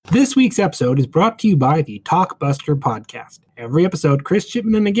This week's episode is brought to you by the Talkbuster podcast. Every episode, Chris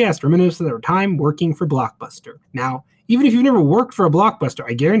Chipman and a guest reminisce of their time working for Blockbuster. Now, even if you've never worked for a Blockbuster,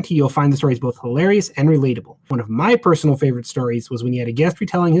 I guarantee you'll find the stories both hilarious and relatable. One of my personal favorite stories was when he had a guest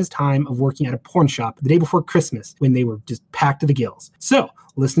retelling his time of working at a porn shop the day before Christmas when they were just packed to the gills. So,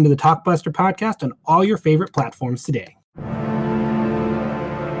 listen to the Talkbuster podcast on all your favorite platforms today.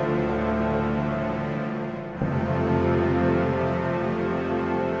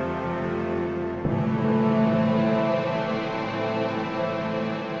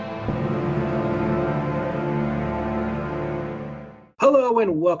 Hello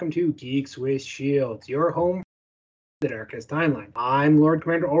and welcome to Geeks with Shields, your home for the darkest timeline. I'm Lord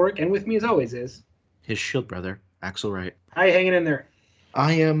Commander Ulrich, and with me as always is his shield brother, Axel Wright. How you hanging in there?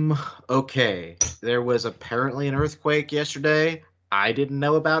 I am okay. There was apparently an earthquake yesterday. I didn't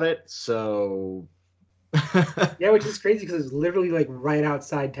know about it, so... Yeah, which is crazy because it's literally like right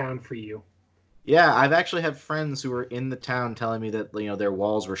outside town for you. Yeah, I've actually had friends who were in the town telling me that, their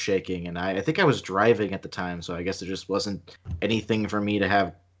walls were shaking, and I think I was driving at the time, so I guess there just wasn't anything for me to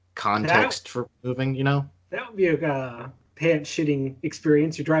have context for moving, That would be a pants-shitting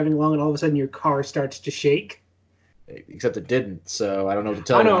experience. You're driving along and all of a sudden your car starts to shake. Except it didn't, so I don't know what to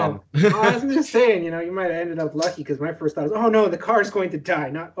tell you. I know. I was just saying, you might have ended up lucky because my first thought was, oh no, the car's going to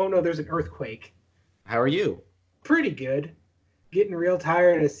die. Not, oh no, there's an earthquake. How are you? Pretty good. Getting real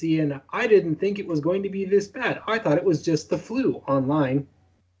tired of seeing, I didn't think it was going to be this bad. I thought it was just the flu online.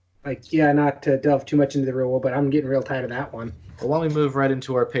 Not to delve too much into the real world, but I'm getting real tired of that one. Well, why don't we move right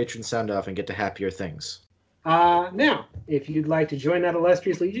into our patron sound-off and get to happier things? Now, if you'd like to join that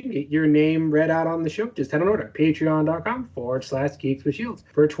illustrious legion, get your name read out on the show, just head on over to patreon.com/Geeks with Shields.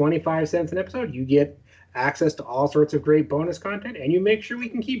 For 25 cents an episode, you get access to all sorts of great bonus content, and you make sure we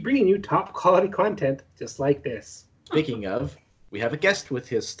can keep bringing you top-quality content just like this. Speaking of... we have a guest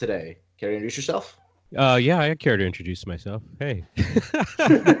with us today. Care to introduce yourself? Yeah, I care to introduce myself. Hey.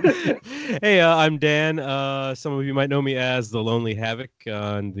 Hey, I'm Dan. Some of you might know me as the Lonely Havoc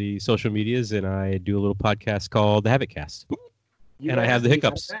on the social medias, and I do a little podcast called the Havoc Cast. And I have the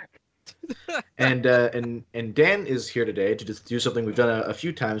hiccups. And Dan is here today to just do something we've done a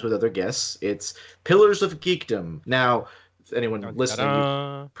few times with other guests. It's Pilliars of Geekdom. Now, anyone listening,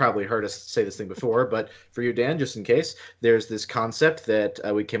 you've probably heard us say this thing before, but for you, Dan, just in case, there's this concept that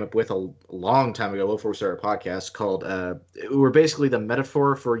we came up with a long time ago before we started our podcast called, we're basically the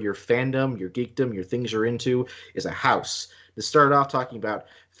metaphor for your fandom, your geekdom, your things you're into is a house. To start off talking about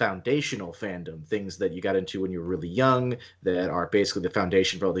foundational fandom, things that you got into when you were really young that are basically the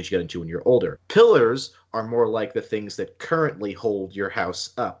foundation for all things you got into when you're older. Pillars are more like the things that currently hold your house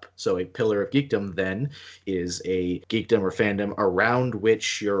up. So a pillar of geekdom then is a geekdom or fandom around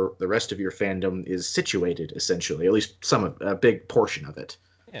which the rest of your fandom is situated, essentially, at least a big portion of it.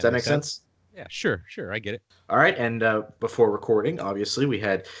 Yeah, does that make sense? Yeah, sure, I get it. All right, and before recording, obviously, we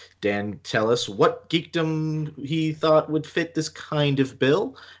had Dan tell us what geekdom he thought would fit this kind of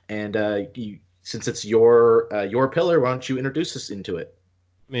bill, and since it's your pillar, why don't you introduce us into it?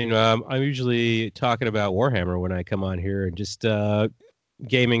 I mean, I'm usually talking about Warhammer when I come on here, and just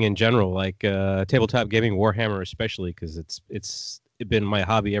gaming in general, like tabletop gaming, Warhammer especially, because it's been my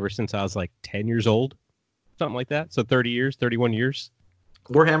hobby ever since I was like 10 years old, something like that. So 31 years.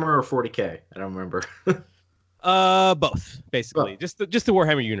 Warhammer or 40K? I don't remember. Both, basically. Just the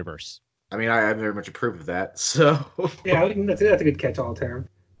Warhammer universe. I mean, I very much approve of that. So yeah, that's a good catch-all term.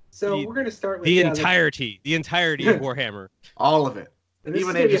 So we're going to start with the entirety of Warhammer. All of it. And this is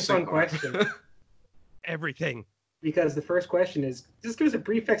going to be a fun question. Everything. Because the first question is, just give us a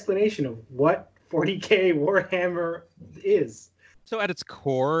brief explanation of what 40K Warhammer is. So at its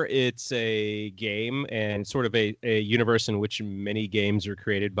core, it's a game and sort of a universe in which many games are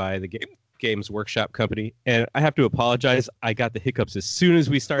created by the Games Workshop company. And I have to apologize. I got the hiccups as soon as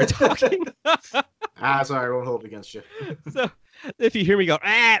we started talking. Sorry, I won't hold it against you. So if you hear me go,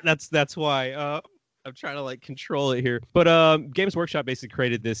 that's why. I'm trying to control it here. But Games Workshop basically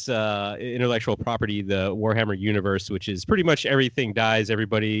created this intellectual property, the Warhammer universe, which is pretty much everything dies.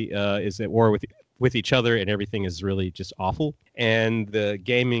 Everybody is at war with each other, and everything is really just awful. And the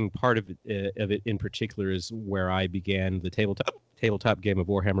gaming part of it in particular is where I began the tabletop game of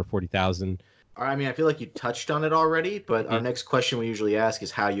Warhammer 40,000. I mean, I feel like you touched on it already, but our next question we usually ask is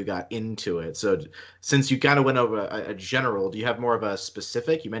how you got into it. So since you kind of went over a general, do you have more of a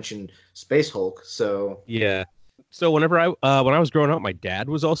specific? You mentioned Space Hulk, so... Yeah. So whenever when I was growing up, my dad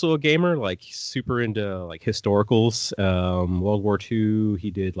was also a gamer, super into historicals, World War II.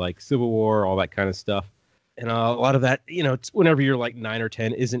 He did Civil War, all that kind of stuff. And a lot of that, whenever you're like 9 or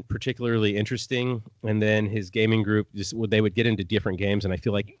 10, isn't particularly interesting. And then his gaming group they would get into different games, and I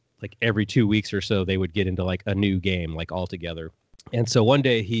feel like every 2 weeks or so they would get into like a new game like all together. And so one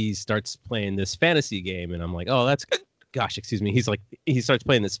day he starts playing this fantasy game, and I'm like, oh, that's gosh, excuse me. He starts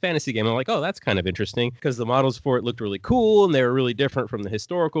playing this fantasy game. I'm like, oh, that's kind of interesting, because the models for it looked really cool, and they were really different from the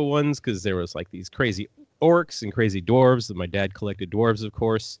historical ones, because there was like these crazy orcs and crazy dwarves. My dad collected dwarves, of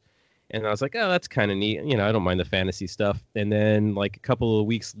course. And I was like, oh, that's kind of neat. I don't mind the fantasy stuff. And then like a couple of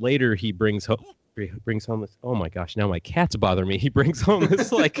weeks later, he brings home this. Oh my gosh, now my cats bother me. He brings home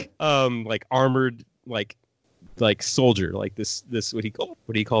this like armored like soldier, like this what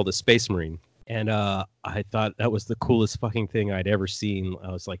he called a space marine. And I thought that was the coolest fucking thing I'd ever seen.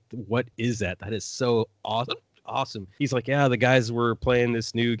 I was like, what is that? That is so awesome. He's like, yeah, the guys were playing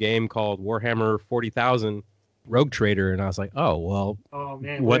this new game called Warhammer 40,000. Rogue Trader, and I was like, oh well. Oh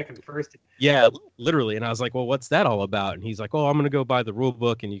man, what? First. Yeah, literally. And I was like, well, what's that all about? And he's like, oh, I'm gonna go buy the rule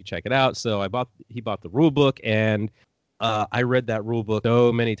book and you can check it out. So he bought the rule book, and I read that rule book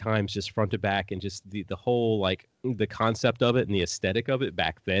so many times, just front to back, and just the whole like the concept of it and the aesthetic of it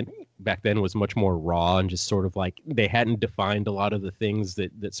back then was much more raw, and just sort of like they hadn't defined a lot of the things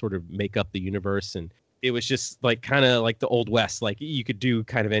that sort of make up the universe. And it was just like kind of like the Old West, like you could do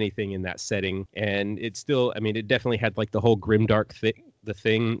kind of anything in that setting. And it still, I mean, it definitely had like the whole grimdark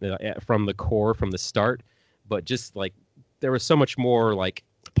thing from the core, from the start, but just like there was so much more like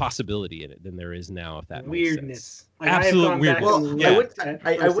possibility in it than there is now, if that makes sense. Like, absolute weirdness. Well, yeah.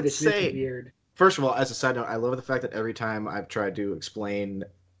 I would say, weird. First of all, as a side note, I love the fact that every time I've tried to explain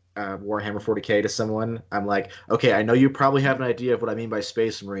Warhammer 40K to someone, I'm like, okay, I know you probably have an idea of what I mean by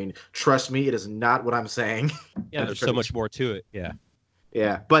Space Marine. Trust me, it is not what I'm saying. Yeah, there's so much more to it.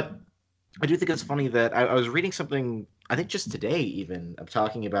 Yeah, but I do think it's funny that I was reading something, I think just today even, of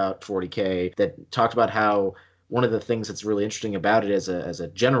talking about 40K, that talked about how one of the things that's really interesting about it as a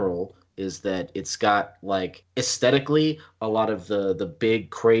general is that it's got like aesthetically a lot of the big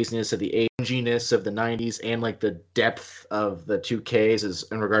craziness of the aginess of the 90s, and like the depth of the 2Ks is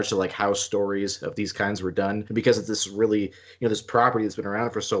in regards to like how stories of these kinds were done. And because it's this really, this property that's been around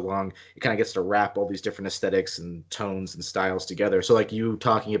for so long, it kind of gets to wrap all these different aesthetics and tones and styles together. So like you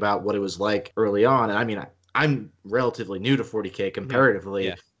talking about what it was like early on, and I mean, I'm relatively new to 40K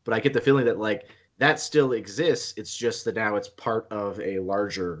comparatively, but I get the feeling that like that still exists. It's just that now it's part of a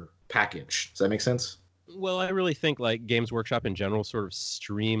larger package. Does that make sense? Well, I really think like Games Workshop in general sort of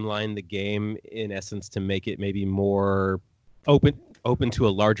streamlined the game in essence to make it maybe more open to a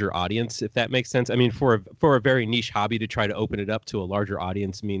larger audience, if that makes sense. I mean, for a very niche hobby to try to open it up to a larger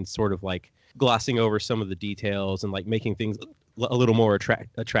audience means sort of like glossing over some of the details and like making things a little more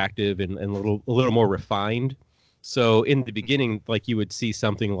attractive and a little more refined. So in the beginning, like you would see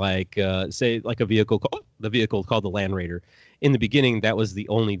something like, say, like the vehicle called the Land Raider. In the beginning, that was the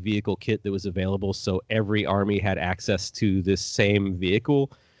only vehicle kit that was available, so every army had access to this same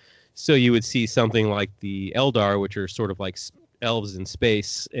vehicle. So you would see something like the Eldar, which are sort of like elves in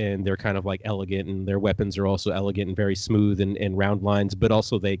space, and they're kind of like elegant, and their weapons are also elegant and very smooth and round lines, but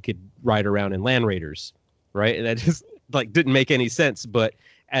also they could ride around in Land Raiders, right? And that just like didn't make any sense, but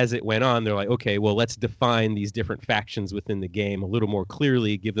as it went on, they're like, okay, well, let's define these different factions within the game a little more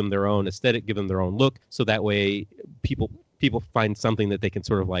clearly, give them their own aesthetic, give them their own look, so that way people find something that they can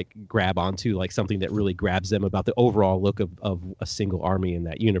sort of like grab onto, like something that really grabs them about the overall look of a single army in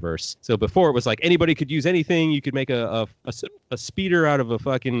that universe. So before it was like anybody could use anything. You could make a speeder out of a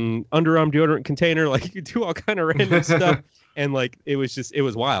fucking underarm deodorant container. Like you could do all kind of random stuff. And like it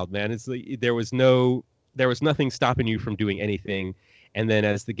was wild, man. It's like there was nothing stopping you from doing anything. And then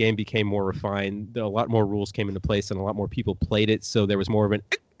as the game became more refined, a lot more rules came into place and a lot more people played it. So there was more of an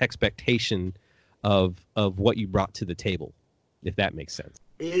expectation of what you brought to the table, if that makes sense.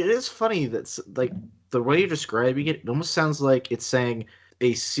 It is funny that's like the way you're describing it, it almost sounds like it's saying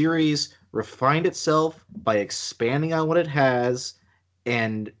a series refined itself by expanding on what it has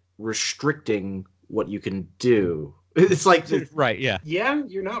and restricting what you can do. It's like right, yeah. Yeah,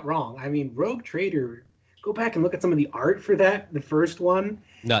 you're not wrong. I mean, Rogue Trader, go back and look at some of the art for that, the first one.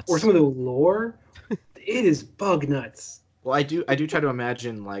 Nuts. Or some of the lore. It is bug nuts. Well, I do try to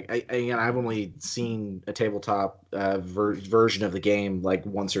imagine, like, I've only seen a tabletop version of the game like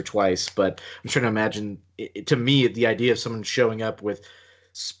once or twice, but I'm trying to imagine, to me, the idea of someone showing up with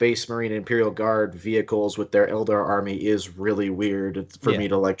Space Marine and Imperial Guard vehicles with their Eldar army is really weird for me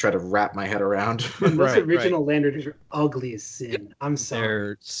to like try to wrap my head around. And those original Land Raiders are ugly as sin. I'm sorry.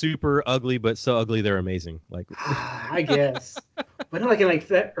 They're super ugly, but so ugly they're amazing. Like I guess. But like in like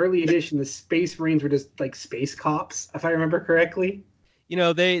that early edition, the Space Marines were just like space cops, if I remember correctly. You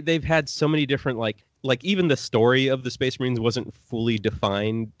know, they've had so many different like like even the story of the Space Marines wasn't fully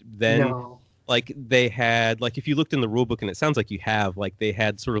defined then. No. Like they had, like if you looked in the rule book, and it sounds like you have, like they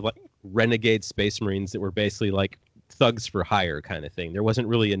had sort of like renegade Space Marines that were basically like thugs for hire kind of thing. There wasn't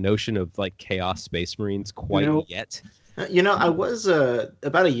really a notion of like Chaos Space Marines quite yet. I was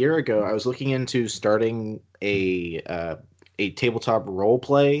about a year ago. I was looking into starting a tabletop role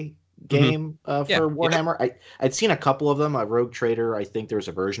play game for Warhammer. I'd seen a couple of them. Rogue Trader, I think there was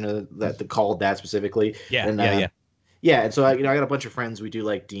a version of that called that specifically. Yeah, and so I got a bunch of friends. We do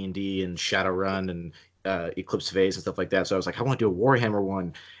like D&D and Shadowrun and Eclipse Phase and stuff like that. So I was like, I want to do a Warhammer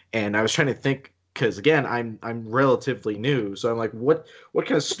one, and I was trying to think because again, I'm relatively new, so I'm like, what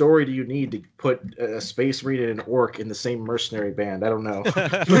kind of story do you need to put a Space Marine and an Orc in the same mercenary band? I don't know.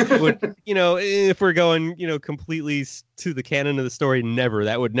 If we're going, completely to the canon of the story,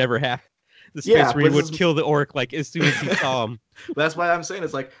 that would never happen. The Space Marine would kill the Orc like as soon as he saw him. That's why I'm saying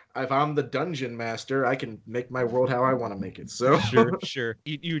it's like if I'm the dungeon master, I can make my world how I want to make it. So sure.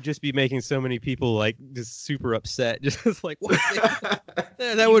 You would just be making so many people like just super upset, just like what?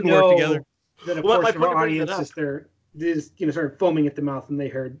 that wouldn't work together. That a portion of our audience is started foaming at the mouth when they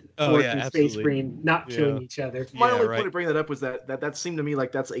heard Orc and Space Marine not killing each other. My only point of bringing that up was that seemed to me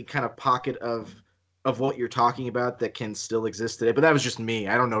like that's a kind of pocket of what you're talking about that can still exist today. But that was just me.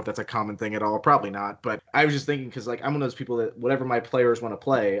 I don't know if that's a common thing at all. Probably not. But I was just thinking because like I'm one of those people that whatever my players want to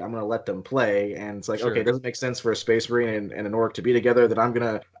play, I'm going to let them play. And it's like, okay, it doesn't make sense for a Space Marine and an Orc to be together. That I'm going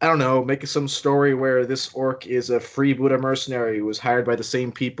to, I don't know, make some story where this Orc is a freebooter mercenary who was hired by the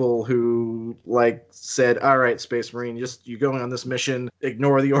same people who like said, all right, Space Marine, you're going on this mission.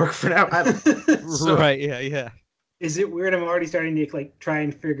 Ignore the Orc for now. Right. Yeah. Is it weird? I'm already starting to like try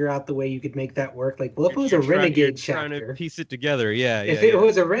and figure out the way you could make that work. Like, well, if it was a renegade chapter, trying to piece it together, If it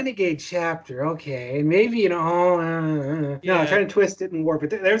was a renegade chapter, okay, and maybe trying to twist it and warp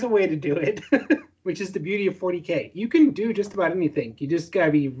it. There's a way to do it, which is the beauty of 40K. You can do just about anything. You just gotta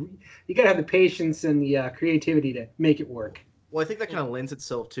have the patience and the creativity to make it work. Well, I think that kind of lends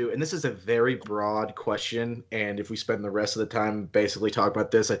itself to, and this is a very broad question, and if we spend the rest of the time basically talk about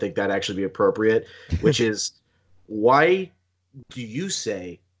this, I think that'd actually be appropriate, which is. Why do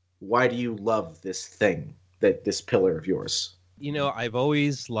you love this thing, this pillar of yours? I've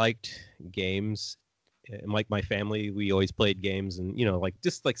always liked games. And like my family, we always played games and, like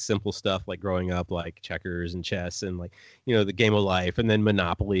just like simple stuff like growing up, like checkers and chess and like, the game of life and then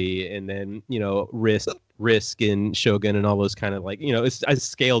Monopoly and then, Risk and Shogun and all those kind of like, I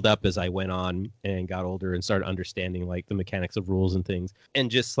scaled up as I went on and got older and started understanding like the mechanics of rules and things. And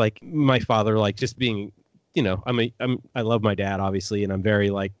just like my father, like just being I love my dad obviously, and I'm very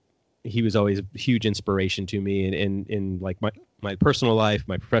like he was always a huge inspiration to me in like my personal life,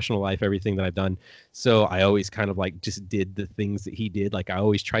 my professional life, everything that I've done. So I always kind of like just did the things that he did. Like I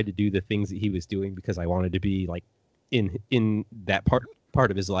always tried to do the things that he was doing because I wanted to be like in that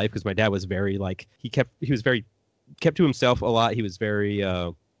part of his life. Because my dad was very like he was very kept to himself a lot. He was very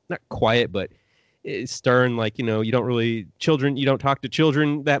not quiet, but stern, like you don't talk to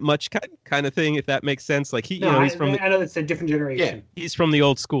children that much kind of thing, if that makes sense. Like I know it's a different generation. Yeah, he's from the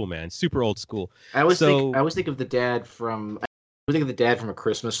old school, man, super old school. I always think of the dad from A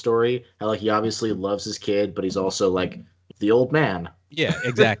Christmas Story. How like he obviously loves his kid, but he's also like the old man. Yeah,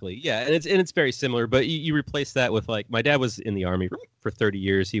 exactly. Yeah, and it's very similar, but you replace that with like my dad was in the Army for 30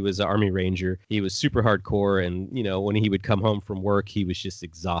 years. He was an Army Ranger. He was super hardcore, and when he would come home from work, he was just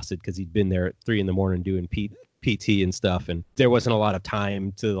exhausted because he'd been there at 3 a.m. doing PT and stuff, and there wasn't a lot of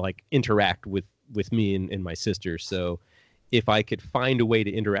time to like interact with me and my sister. So if I could find a way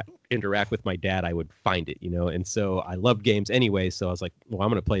to interact with my dad, I would find it, And so I loved games anyway. So I was like, well, I'm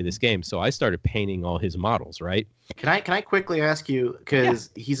going to play this game. So I started painting all his models, right? Can I quickly ask you, because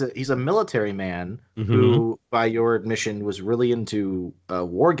he's a military man who, by your admission, was really into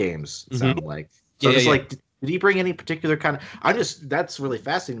war games. It sounded like. So like, did he bring any particular kind of? That's really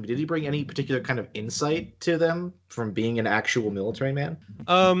fascinating. Did he bring any particular kind of insight to them from being an actual military man?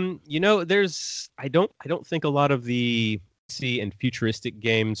 There's I don't think a lot of the and futuristic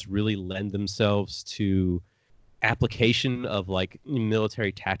games really lend themselves to application of like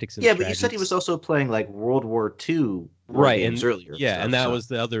military tactics and strategies. But you said he was also playing like World War II games earlier. Yeah, and that was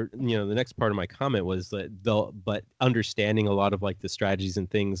the other, the next part of my comment was that but understanding a lot of like the strategies and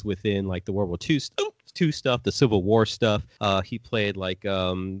things within like the World War II stuff, the Civil War stuff. He played like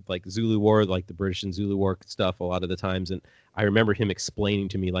Zulu War, like the British and Zulu War stuff a lot of the times, and I remember him explaining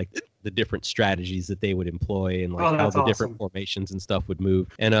to me like the different strategies that they would employ and like how the different formations and stuff would move.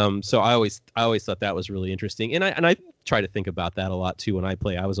 And so I always thought that was really interesting. And I try to think about that a lot too when I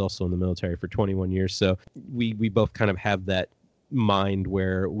play. I was also in the military for 21 years, so we both kind of have that mind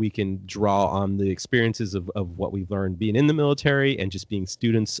where we can draw on the experiences of what we've learned being in the military and just being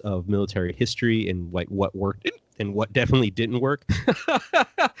students of military history and like what worked and what definitely didn't work.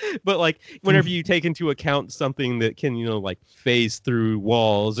 But like whenever you take into account something that can, like phase through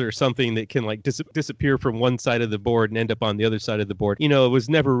walls or something that can like disappear from one side of the board and end up on the other side of the board, it was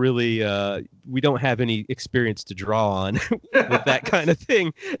never really, we don't have any experience to draw on with that kind of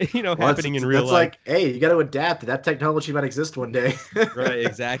thing, happening in real life. That's like, hey, you got to adapt. That technology might exist one day. Right,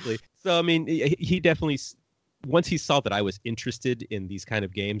 exactly. So, I mean, he definitely, once he saw that I was interested in these kind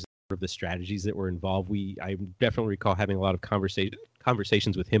of games, of the strategies that were involved, I definitely recall having a lot of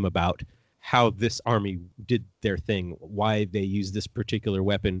conversations with him about how this army did their thing, why they used this particular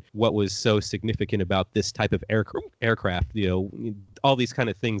weapon, what was so significant about this type of aircraft, all these kind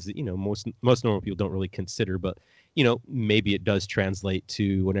of things that, most normal people don't really consider, but, maybe it does translate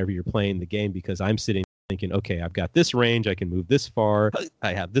to whenever you're playing the game, because I'm sitting thinking, okay, I've got this range, I can move this far,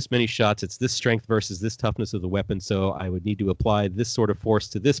 I have this many shots, it's this strength versus this toughness of the weapon, so I would need to apply this sort of force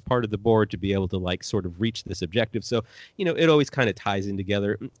to this part of the board to be able to like sort of reach this objective. So, it always kind of ties in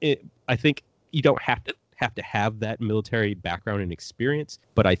together. I think you don't have to have that military background and experience,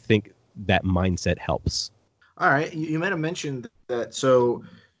 but I think that mindset helps. All right, you might have mentioned that. So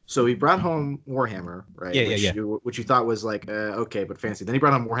he brought home Warhammer, right? Yeah. Which you thought was like, okay, but fancy. Then he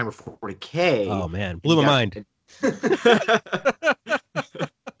brought home Warhammer 40K. Oh, man. Blew my mind.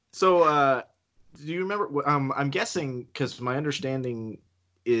 So, do you remember? I'm guessing, because my understanding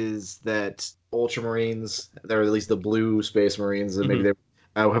is that Ultramarines, or at least the blue Space Marines, and maybe they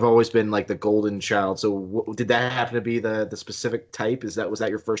have always been like the golden child. So, did that happen to be the specific type? Was that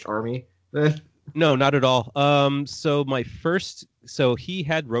your first army then? No, not at all. So he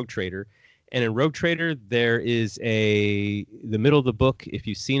had Rogue Trader, and in Rogue Trader there is the middle of the book. If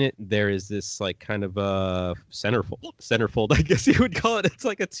you've seen it, there is this like kind of a centerfold, I guess you would call it. It's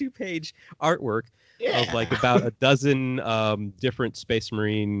like a 2-page artwork of like about a dozen different Space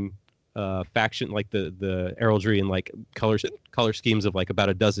Marine faction, like the heraldry and like color schemes of like about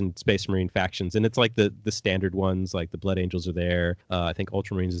a dozen Space Marine factions, and it's like the standard ones, like the Blood Angels are there, I think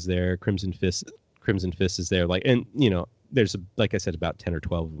Ultramarines is there, Crimson Fist is there, like, and there's like I said about 10 or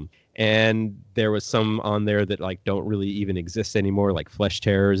 12 of them, and there was some on there that like don't really even exist anymore, like Flesh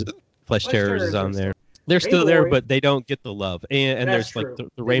Terrors is on there. They're still there, but they don't get the love. And there's like the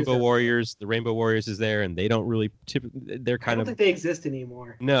Rainbow Warriors. The Rainbow Warriors is there, and they don't really. They're kind of. I don't think they exist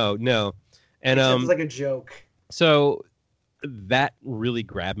anymore. No, and it's like a joke. So that really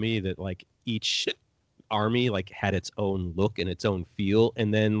grabbed me. That like each army like had its own look and its own feel,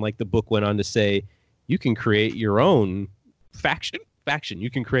 and then like the book went on to say, you can create your own faction. You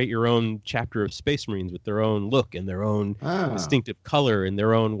can create your own chapter of Space Marines with their own look and their own distinctive color and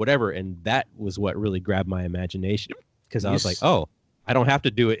their own whatever. And that was what really grabbed my imagination, because I was like, oh, I don't have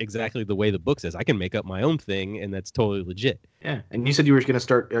to do it exactly the way the book says. I can make up my own thing, and that's totally legit. Yeah. And you said you were going to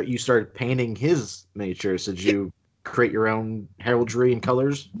start, you started painting his miniatures. Did you create your own heraldry and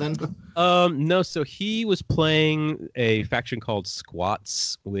colors then? No. So he was playing a faction called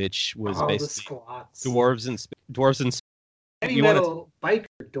Squats, which was basically dwarves and heavy metal biker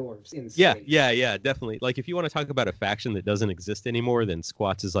dwarves in space. Yeah, definitely. Like if you want to talk about a faction that doesn't exist anymore, then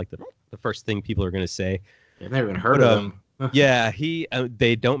Squats is like the first thing people are going to say. I've never even heard of them. Yeah,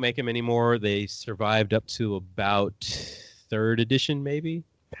 they don't make them anymore. They survived up to about 3rd edition, maybe.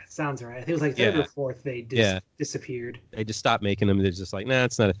 That sounds right. I think it was like 3rd or 4th they disappeared. They just stopped making them. They're just like, nah,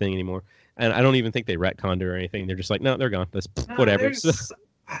 it's not a thing anymore. And I don't even think they retconned it or anything. They're just like, no, they're gone. That's whatever.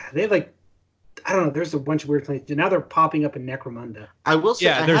 They have like, I don't know. There's a bunch of weird things. Now they're popping up in Necromunda. I will say,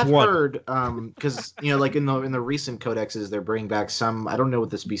 I have heard, because like in the recent codexes, they're bringing back some. I don't know what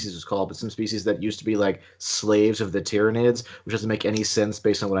the species was called, but some species that used to be like slaves of the Tyranids, which doesn't make any sense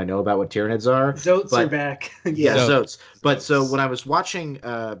based on what I know about what Tyranids are. Zotes are back. Yeah, Zotes. But so when I was watching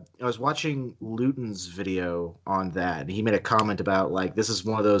Luton's video on that, and he made a comment about like this is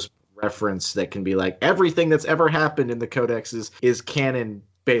one of those reference that can be like everything that's ever happened in the codexes is canon.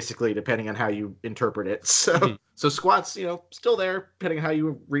 Basically, depending on how you interpret it. So Squat's, still there, depending on how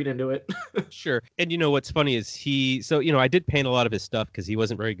you read into it. Sure. And what's funny is I did paint a lot of his stuff because he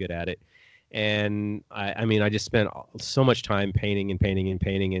wasn't very good at it. And I just spent so much time painting.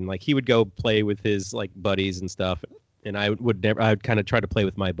 And like he would go play with his like buddies and stuff. And I would kind of try to play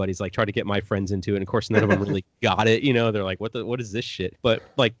with my buddies, like try to get my friends into it. And of course, none of them really got it. They're like, what is this shit? But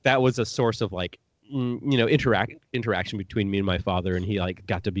like that was a source of like, interaction between me and my father, and he like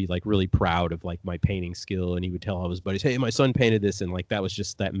got to be like really proud of like my painting skill, and he would tell all his buddies, hey, my son painted this, and like that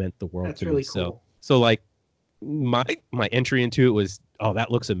meant the world. That's to really me. cool. So like my entry into it was, oh,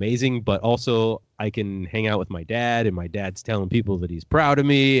 that looks amazing, but also I can hang out with my dad, and my dad's telling people that he's proud of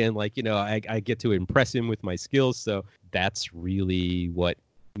me, and like, I get to impress him with my skills. So that's really what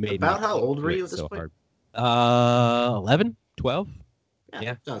made About how old were you at this so point? hard. 11, 12.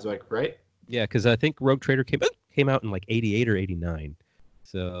 Yeah. Sounds like right. Yeah, because I think Rogue Trader came out in like 88 or 89.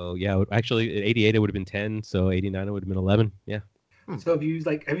 So yeah, actually at 88 it would have been 10. So 89 it would have been 11. Yeah. So have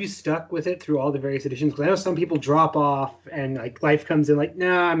you stuck with it through all the various editions? Because I know some people drop off and like life comes in like,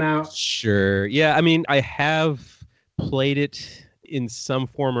 nah, I'm out. Sure. Yeah. I mean, I have played it in some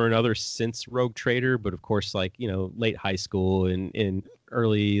form or another since Rogue Trader, but of course, like, late high school and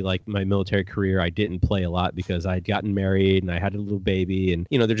early, like my military career, I didn't play a lot because I'd gotten married and I had a little baby, and,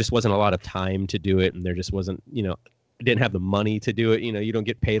 there just wasn't a lot of time to do it. And there just wasn't, I didn't have the money to do it. You don't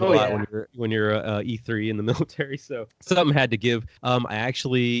get paid a lot when you're a E3 in the military. So something had to give. I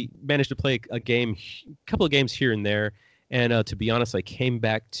actually managed to play a couple of games here and there. And to be honest, I came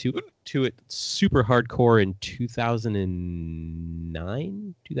back to it super hardcore in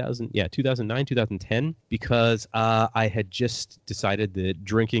 2009, 2010, because I had just decided that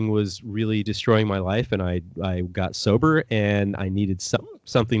drinking was really destroying my life, and I got sober, and I needed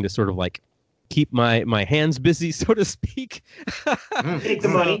something to sort of like keep my hands busy, so to speak. Take the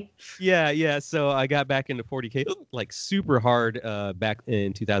money. Yeah. So I got back into 40K like super hard back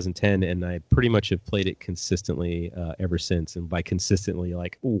in 2010, and I pretty much have played it consistently ever since. And by consistently,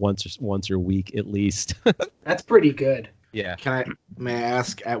 like once a week at least. That's pretty good. Yeah. May I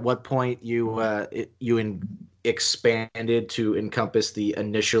ask at what point you expanded to encompass the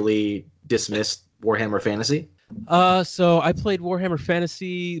initially dismissed Warhammer Fantasy? So I played Warhammer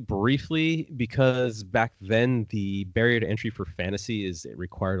Fantasy briefly because back then the barrier to entry for fantasy it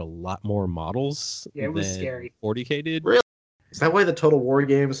required a lot more models. Yeah, it was scary. 40K did. Really? Is that why the Total War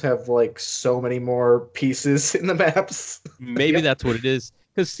games have like so many more pieces in the maps? Maybe that's what it is.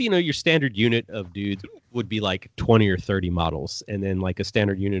 Because your standard unit of dudes would be like 20 or 30 models, and then like a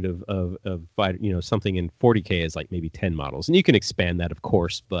standard unit of fight, something in 40K is like maybe 10 models, and you can expand that, of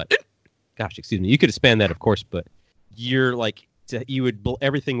course, but. Gosh, excuse me. You could expand that, of course, but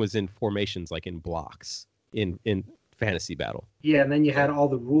everything was in formations, like in blocks in fantasy battle. Yeah, and then you had all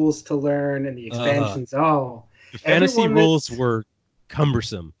the rules to learn and the expansions. The fantasy rules were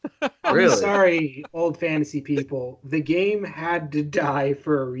cumbersome. I'm sorry, old fantasy people. The game had to die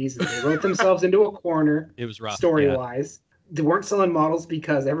for a reason. They wrote themselves into a corner. It was rough, story-wise. They weren't selling models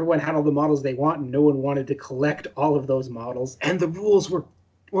because everyone had all the models they want, and no one wanted to collect all of those models. And the rules were,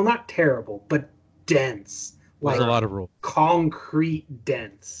 well, not terrible, but dense. There's a lot of rules. Concrete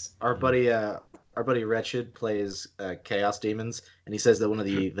dense. Our buddy Wretched plays Chaos Demons, and he says that one of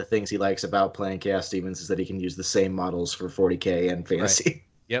the things he likes about playing Chaos Demons is that he can use the same models for 40K and Fantasy. Right.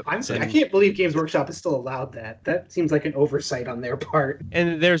 Yep. I can't believe Games Workshop has still allowed that. That seems like an oversight on their part.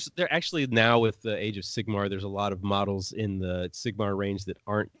 And they're actually now with the Age of Sigmar, there's a lot of models in the Sigmar range that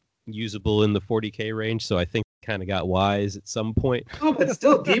aren't usable in the 40K range, so I think kind of got wise at some point. Oh, but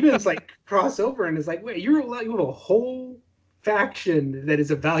still, Demons like cross over and it's like, wait, you have a whole faction that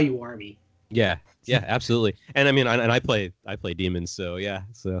is a value army. Yeah, absolutely. And I mean, I play Demons, so yeah,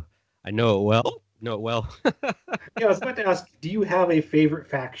 so I know it well. Yeah, I was about to ask, do you have a favorite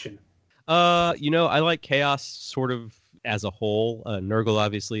faction? I like Chaos sort of as a whole. Nurgle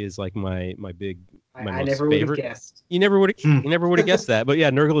obviously is like my big. I never would have guessed. You never would have guessed that. But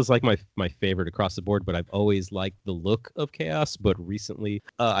yeah, Nurgle is like my favorite across the board. But I've always liked the look of Chaos. But recently,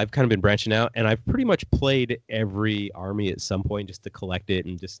 I've kind of been branching out, and I've pretty much played every army at some point just to collect it,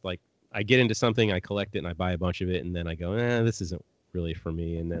 and just like I get into something, I collect it, and I buy a bunch of it, and then I go, this isn't really for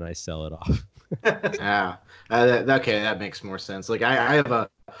me, and then I sell it off. Okay, that makes more sense. Like I have a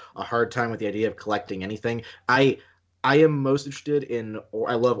hard time with the idea of collecting anything. I am most interested in,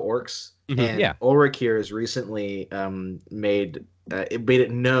 I love orcs, and Ulrich here has recently made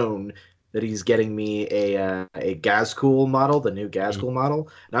it known that he's getting me a Gazcool model, the new Gazcool model,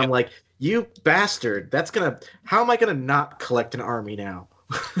 and I'm like, you bastard! How am I gonna not collect an army now?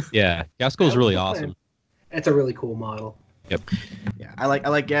 Yeah, Gazcool is really awesome. It's a really cool model. Yep. Yeah, I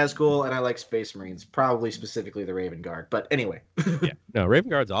like Gazcool and I like Space Marines, probably specifically the Raven Guard. But anyway. Yeah, no, Raven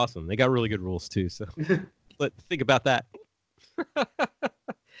Guard's awesome. They got really good rules too. So think about that.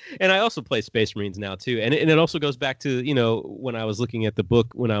 And I also play Space Marines now too, and it also goes back to when I was looking at the book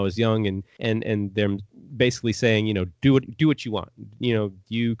when I was young, and they're basically saying do what you want.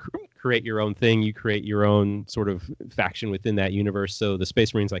 You create your own thing, you create your own sort of faction within that universe. So the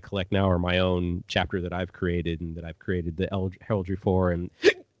Space Marines I collect now are my own chapter that I've created, and that I've created the heraldry for. And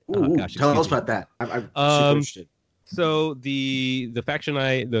tell us about that. I'm super interested. So the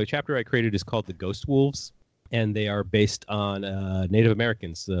chapter I created is called the Ghost Wolves. and they are based on Native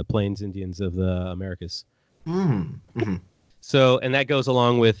Americans, the Plains Indians of the Americas. Mm-hmm. So, and that goes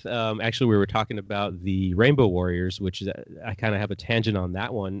along with, actually, we were talking about the Rainbow Warriors, which is, I kind of have a tangent on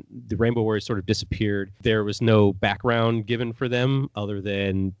that one. The Rainbow Warriors sort of disappeared. There was no background given for them other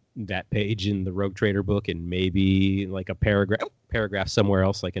than that page in the Rogue Trader book and maybe like a paragraph somewhere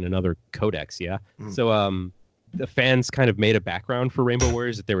else, like in another codex. Yeah. Mm. So, the fans kind of made a background for Rainbow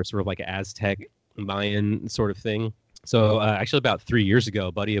Warriors that they were sort of like an Aztec Mayan sort of thing. So actually about 3 years ago,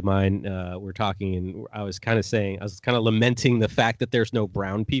 a buddy of mine, we're talking, and I was kind of lamenting the fact that there's no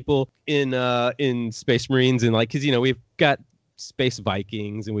brown people in Space Marines, and like, cause we've got space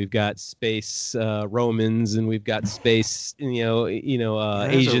Vikings and we've got space Romans and we've got space, That's Asian.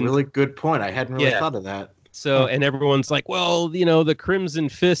 a really good point. I hadn't really thought of that. So, and everyone's like, well, the Crimson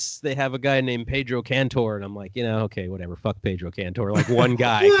Fists, they have a guy named Pedro Cantor. And I'm like, okay, whatever. Fuck Pedro Cantor. Like one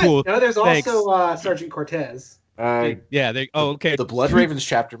guy. Cool. No, there's also Sergeant Cortez. Okay. The Blood Ravens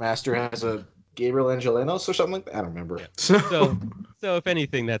chapter master has a Gabriel Angelenos or something like that. I don't remember. Yeah. So if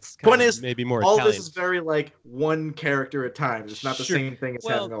anything, that's kind of maybe more all Italian. This is very like one character at times. It's not the same thing as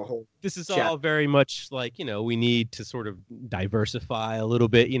having a whole. This is all very much like we need to sort of diversify a little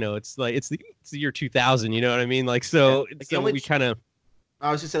bit. It's like it's the year 2000. You know what I mean? Like so. Yeah, so we kind of.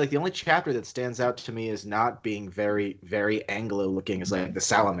 I was just saying, like, the only chapter that stands out to me as not being very, very Anglo-looking is like the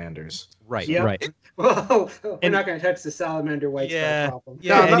Salamanders. Right, yep. Right. Well, we're not going to touch the Salamander white stuff problem.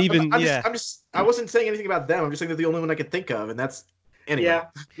 Yeah, I wasn't saying anything about them. I'm just saying they're the only one I could think of, and that's anyway. Yeah.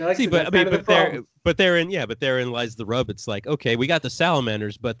 No, like therein lies the rub. It's like, okay, we got the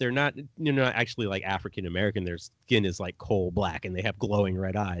Salamanders, but they're not actually like African American. Their skin is like coal black and they have glowing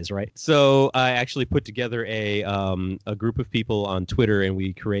red eyes, right? So I actually put together a group of people on Twitter, and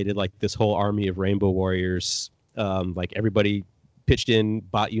we created like this whole army of Rainbow Warriors. Like everybody pitched in,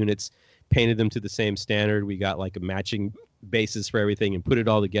 bought units, painted them to the same standard. We got like a matching basis for everything and put it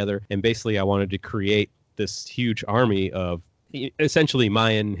all together. And basically I wanted to create this huge army of essentially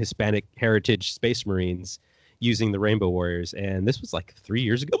Mayan Hispanic heritage Space Marines using the Rainbow Warriors. And this was like 4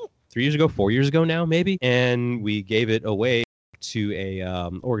 years ago now, maybe. And we gave it away to a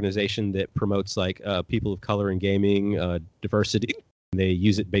organization that promotes like people of color in gaming, diversity. They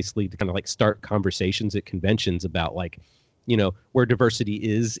use it basically to kind of like start conversations at conventions about like, where diversity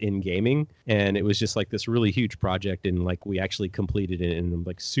is in gaming. And it was just like this really huge project, and like we actually completed it, and I'm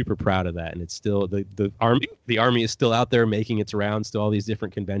like super proud of that. And it's still the army is still out there making its rounds to all these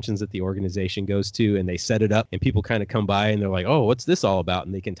different conventions that the organization goes to, and they set it up and people kind of come by and they're like, oh, what's this all about?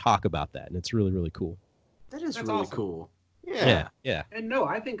 And they can talk about that, and it's really, really cool. That's really awesome. Cool. Yeah. And no,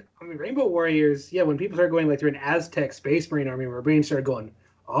 I mean Rainbow Warriors, when people started going like through an Aztec Space Marine army, my brain started going,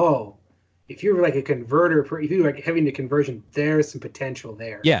 oh, if you're like a converter, if you're like heavy into conversion, there's some potential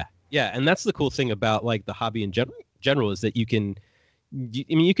there. Yeah, and that's the cool thing about like the hobby in general is that you could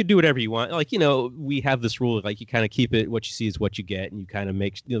do whatever you want. Like, we have this rule, like you kind of keep it, what you see is what you get, and you kind of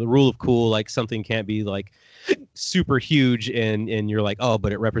make the rule of cool, like something can't be like super huge and you're like, oh,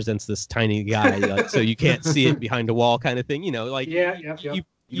 but it represents this tiny guy, like, so you can't see it behind a wall kind of thing, like You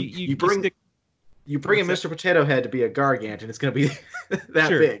bring in Mr. Potato Head to be a Gargant, and it's going to be that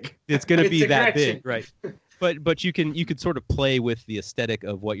big. It's going to be that big, right? But you could sort of play with the aesthetic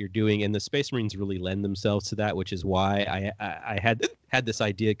of what you're doing, and the Space Marines really lend themselves to that, which is why I had this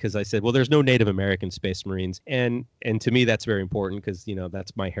idea, because I said, well, there's no Native American Space Marines, and to me that's very important because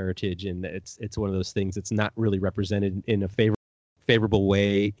that's my heritage, and it's one of those things that's not really represented in a favorable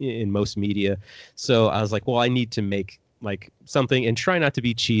way in most media. So I was like, well, I need to make like something and try not to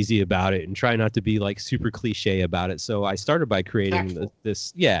be cheesy about it and try not to be like super cliche about it. So I started by creating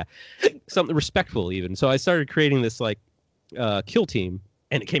this something respectful even. So I started creating this like kill team,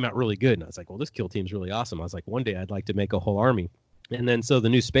 and it came out really good. And I was like, well, this kill team's really awesome. I was like, one day I'd like to make a whole army. And then so the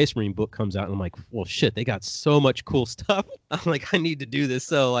new Space Marine book comes out, and I'm like, well, shit, they got so much cool stuff. I'm like, I need to do this.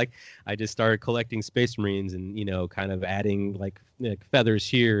 So like, I just started collecting Space Marines and, kind of adding like feathers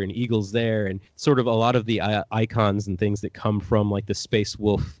here and eagles there, and sort of a lot of the icons and things that come from like the Space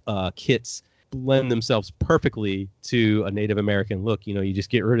Wolf kits lend themselves perfectly to a Native American look. You just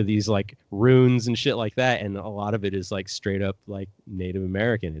get rid of these like runes and shit like that, and a lot of it is like straight up like Native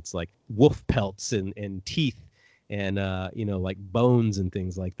American. It's like wolf pelts and teeth and like bones and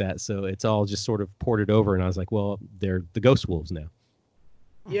things like that. So it's all just sort of ported over, and I was like, well, they're the Ghost Wolves now.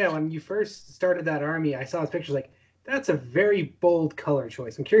 Yeah, when you first started that army, I saw his pictures like, that's a very bold color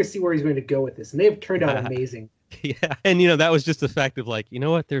choice. I'm curious to see where he's going to go with this, and they've turned out amazing. Yeah, and that was just the fact of like, you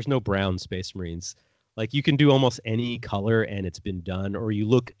know what, there's no brown Space Marines. Like you can do almost any color and it's been done. Or you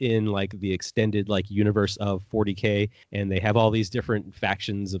look in like the extended like universe of 40K and they have all these different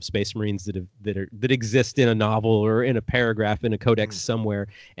factions of Space Marines that exist in a novel or in a paragraph in a codex somewhere,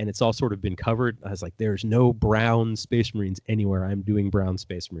 and it's all sort of been covered. I was like, there's no brown Space Marines anywhere. I'm doing brown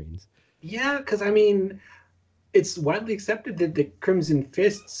Space Marines. Yeah, because I mean, it's widely accepted that the Crimson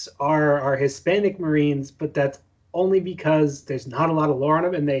Fists are Hispanic Marines, but that's only because there's not a lot of lore on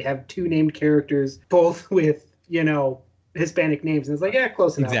them, and they have 2 named characters, both with, Hispanic names. And it's like, yeah,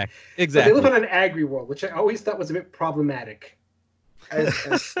 close enough. Exactly. But they live on an agri world, which I always thought was a bit problematic.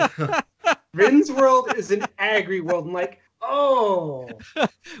 Rin's world is an agri world. I'm like, oh.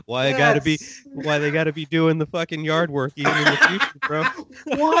 Why they gotta be doing the fucking yard work even in the future, bro?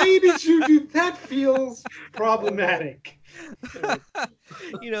 Why did you do that? Feels problematic.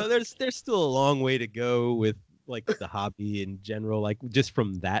 There's still a long way to go with like the hobby in general, like just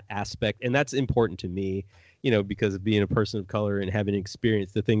from that aspect, and that's important to me, because of being a person of color and having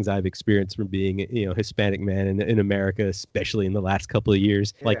experienced the things I've experienced from being Hispanic man in America, especially in the last couple of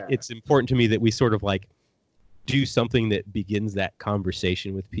years. Yeah. Like it's important to me that we sort of like do something that begins that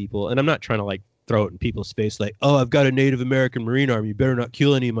conversation with people. And I'm not trying to like throw it in people's face like, oh, I've got a Native American Marine army, you better not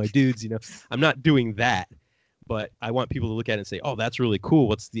kill any of my dudes. I'm not doing that. But I want people to look at it and say, oh, that's really cool.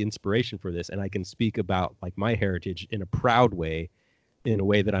 What's the inspiration for this? And I can speak about like my heritage in a proud way, in a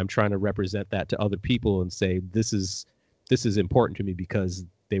way that I'm trying to represent that to other people and say, this is important to me because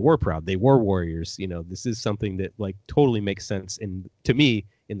they were proud. They were warriors. This is something that like totally makes sense to me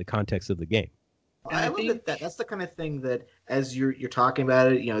in the context of the game. I love that. That's the kind of thing that, as you're talking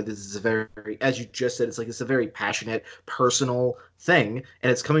about it, this is a very, as you just said, it's a very passionate, personal thing,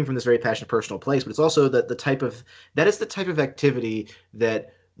 and it's coming from this very passionate, personal place. But it's also that the type of activity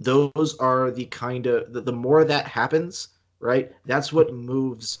that those are the kind of the more that happens, right? That's what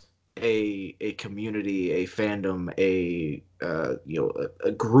moves a community, a fandom, a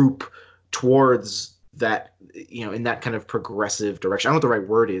group towards that, in that kind of progressive direction. I don't know what the right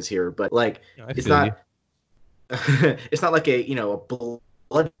word is here, but like it's not it's not like a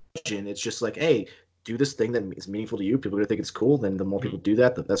bludgeon. It's just like, hey, do this thing that is meaningful to you. People are gonna think it's cool. Then the more people do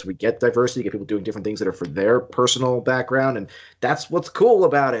that, that's we get diversity, get people doing different things that are for their personal background, and that's what's cool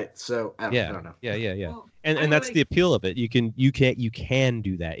about it. So I don't know. Yeah. Well, and that's the appeal of it. You can do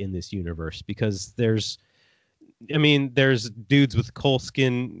that in this universe because there's dudes with coal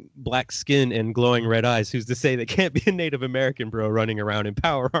skin, black skin, and glowing red eyes. Who's to say they can't be a Native American bro running around in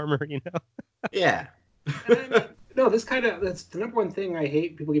power armor, Yeah. No, that's the number one thing I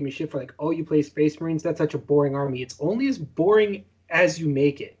hate. People give me shit for like, oh, you play Space Marines? That's such a boring army. It's only as boring as you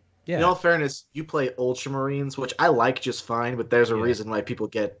make it. Yeah. In all fairness, you play Ultramarines, which I like just fine, but there's a reason why people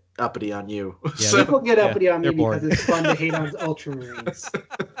get uppity on you. Yeah, people get uppity on me because it's fun to hate on Ultramarines.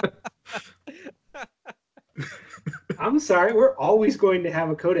 I'm sorry, we're always going to have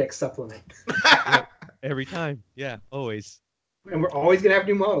a codex supplement. Every time. Yeah, always. And we're always going to have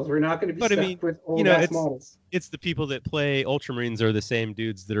new models. We're not going to be stuck with old-ass models. It's the people that play Ultramarines are the same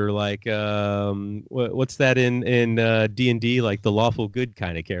dudes that are like, what's that in D&D? Like the lawful good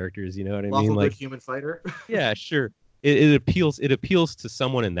kind of characters, you know what I mean? Lawful like good human fighter? Yeah, sure. It appeals to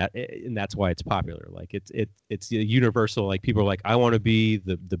someone in that, and that's why it's popular. Like it's universal. Like people are like, I want to be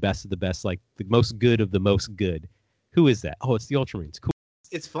the best of the best, like the most good of the most good. Who is that? Oh, it's the Ultramarines. Cool.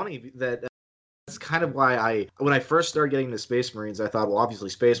 It's funny that that's kind of why when I first started getting into Space Marines, I thought, well, obviously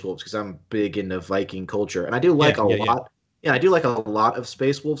Space Wolves, because I'm big into Viking culture, and I do like a lot. Yeah, I do like a lot of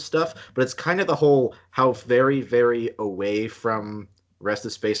Space Wolf stuff, but it's kind of the whole how very, very away from rest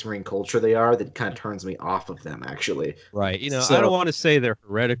of Space Marine culture they are that kind of turns me off of them, actually. Right. I don't want to say they're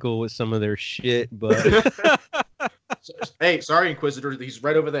heretical with some of their shit, but hey, sorry, Inquisitor, he's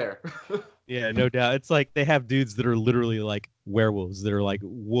right over there. Yeah, no doubt. It's like they have dudes that are literally like werewolves that are like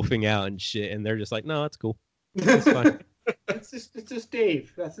wolfing out and shit, and they're just like, no, that's cool. It's fine. It's just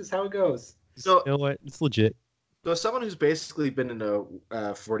Dave. That's just how it goes. So you know what? It's legit. So as someone who's basically been into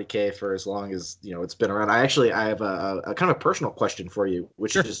 40K for as long as it's been around, I have a kind of a personal question for you,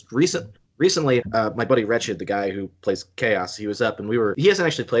 which is just recently. My buddy Wretched, the guy who plays Chaos, he was up and he hasn't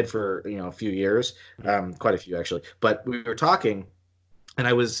actually played for a few years, quite a few actually, but we were talking, and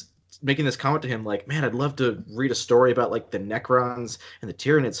I was making this comment to him like, man, I'd love to read a story about like the Necrons and the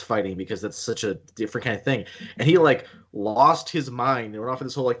Tyranids fighting because that's such a different kind of thing. And he like lost his mind and went off in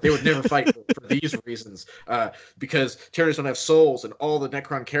this whole like they would never fight for these reasons because Tyranids don't have souls and all the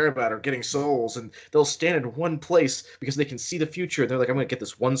Necron care about are getting souls and they'll stand in one place because they can see the future. And they're like, I'm going to get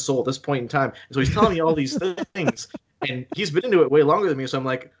this one soul at this point in time. And so he's telling me all these things and he's been into it way longer than me. So I'm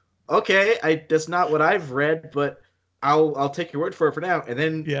like, okay, that's not what I've read, but I'll take your word for it for now. And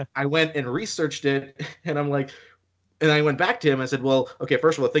then I went and researched it, and I'm like, and I went back to him and said, well, okay,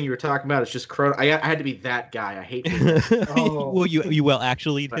 first of all, the thing you were talking about is just Chrono. I had to be that guy. I hate doing it. Well, you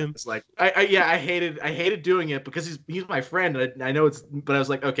actually him. It's like I hated doing it because he's my friend. And I know but I was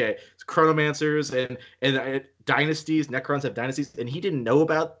like, okay, it's Chronomancers and dynasties. Necrons have dynasties, and he didn't know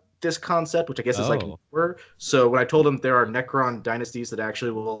about this concept, which I guess is like newer. So when I told him there are Necron dynasties that actually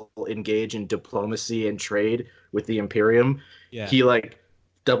will engage in diplomacy and trade with the Imperium, he like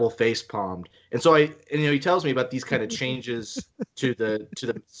double face palmed. And so he tells me about these kind of changes to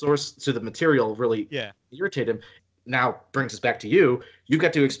the source, to the material, really irritate him. Now brings us back to you. You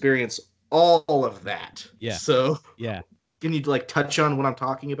got to experience all of that. Yeah. So can you like touch on what I'm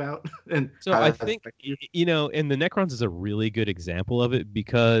talking about? And so I think and the Necrons is a really good example of it,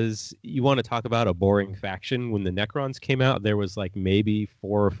 because you want to talk about a boring faction. When the Necrons came out, there was like maybe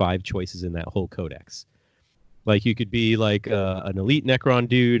 4 or 5 choices in that whole codex. Like you could be like an elite Necron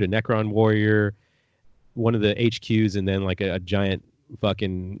dude, a Necron warrior, one of the HQs, and then like a giant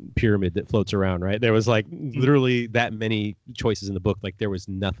fucking pyramid that floats around, right? There was like literally that many choices in the book. Like there was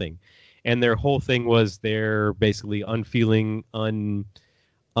nothing. And their whole thing was they're basically unfeeling,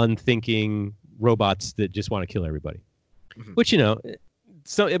 unthinking robots that just want to kill everybody. Which,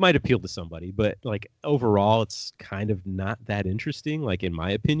 so it might appeal to somebody, but like overall, it's kind of not that interesting. Like in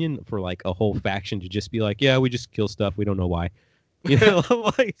my opinion, for like a whole faction to just be like, yeah, we just kill stuff. We don't know why.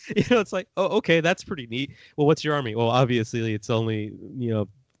 It's like, oh, okay, that's pretty neat. Well, what's your army? Well, obviously, it's only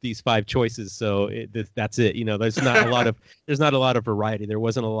these 5 choices, so that's it. There's not a lot of variety. There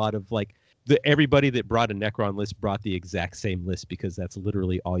wasn't a lot of like everybody that brought a Necron list brought the exact same list, because that's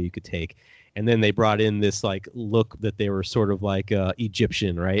literally all you could take. And then they brought in this like look that they were sort of like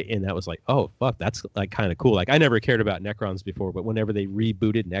Egyptian, right? And that was like, oh fuck, that's like kind of cool. Like I never cared about Necrons before, but whenever they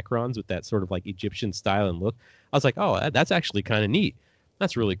rebooted Necrons with that sort of like Egyptian style and look, I was like, oh, that's actually kind of neat.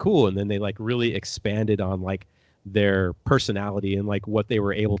 That's really cool. And then they like really expanded on like their personality and like what they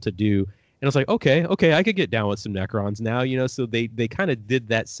were able to do. And I was like, okay, I could get down with some Necrons now, So they kind of did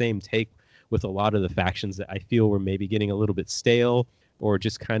that same take with a lot of the factions that I feel were maybe getting a little bit stale, or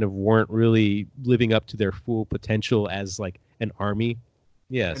just kind of weren't really living up to their full potential as like an army.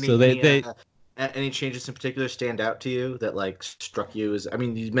 Yeah. Any changes in particular stand out to you that like struck you as? I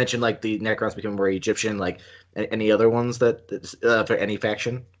mean, you mentioned like the Necrons becoming more Egyptian. Like any other ones that for any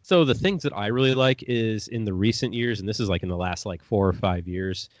faction? So the things that I really like is in the recent years, and this is like in the last like 4 or 5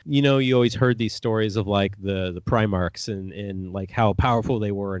 years, you always heard these stories of like the Primarchs and like how powerful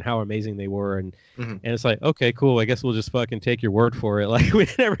they were and how amazing they were. And it's like, okay, cool. I guess we'll just fucking take your word for it. Like we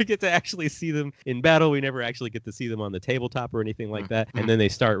never get to actually see them in battle. We never actually get to see them on the tabletop or anything like that. And then they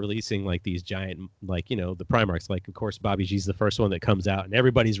start releasing like these giant, like, the Primarchs. Like, of course, Bobby G's the first one that comes out and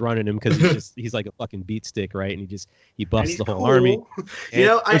everybody's running him because he's like a fucking beat stick, right? And he buffs the whole army.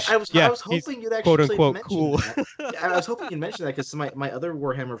 I was hoping you'd actually quote unquote mention cool. that. I was hoping you'd mention that because my other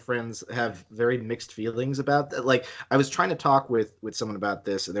Warhammer friends have very mixed feelings about that. Like I was trying to talk with someone about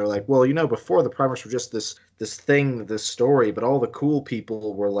this, and they were like, "Well, before the Primarchs were just this thing, this story, but all the cool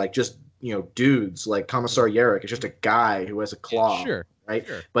people were like just dudes. Like Commissar Yarrick is just a guy who has a claw." Yeah, sure. Right?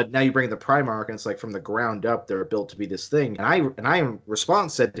 Sure. But now you bring the Primarch, and it's like from the ground up, they're built to be this thing. And I in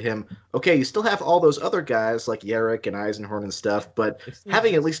response said to him, okay, you still have all those other guys like Yarrick and Eisenhorn and stuff, but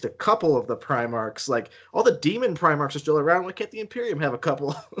having at least a couple of the Primarchs, like all the demon Primarchs are still around. Why can't the Imperium have a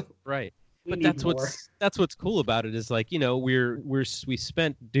couple? Right. But that's what's cool about it is like, we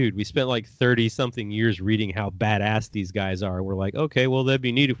spent like 30 something years reading how badass these guys are. We're like, okay, well, that'd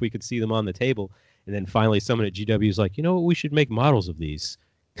be neat if we could see them on the table. And then finally someone at GW is like, we should make models of these.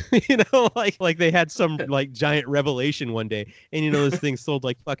 Like they had some like giant revelation one day, and this thing sold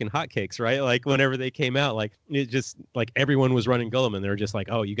like fucking hotcakes, right? Like whenever they came out, like it just like everyone was running Gullum, and they were just like,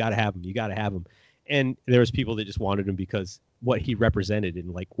 oh, you gotta have him. And there was people that just wanted him because what he represented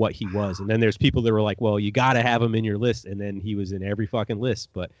and like what he was. And then there's people that were like, well, you gotta have him in your list, and then he was in every fucking list,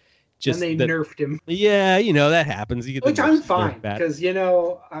 but just and they nerfed him. Yeah, that happens. Which I'm fine because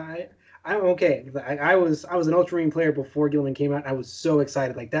I'm okay. I was an Ultramarine player before Gilman came out. I was so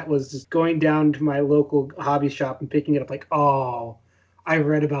excited. Like that was just going down to my local hobby shop and picking it up. Like, oh, I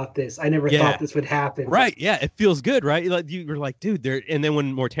read about this. I never thought this would happen. Right? Yeah, it feels good, right? Like you were like, dude. There. And then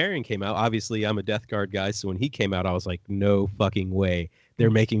when Mortarion came out, obviously I'm a Death Guard guy, so when he came out, I was like, no fucking way.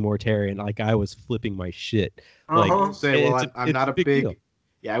 They're making Mortarion. Like I was flipping my shit. Like, I'm not a big deal.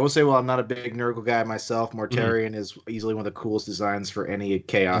 Yeah, I will say, I'm not a big Nurgle guy myself. Mortarion is easily one of the coolest designs for any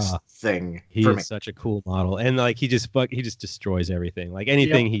chaos thing. He is such a cool model, and like he just destroys everything. Like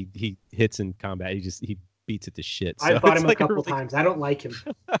anything he hits in combat, he beats it to shit. I So fought it's him like a couple really... times. I don't like him.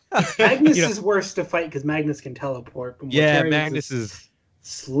 Magnus You know, is worse to fight because Magnus can teleport. But yeah, Mortarion Magnus is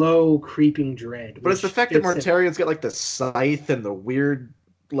slow creeping dread. But it's the fact that Mortarion's got like the scythe and the weird,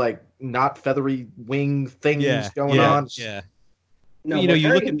 like not feathery wing things going on. Yeah. No, you know, you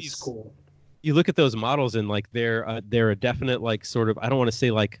look at Mortarion's these. cool. You look at those models and like they're a definite like sort of, I don't want to say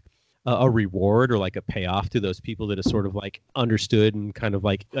like a reward or like a payoff to those people that have sort of like understood and kind of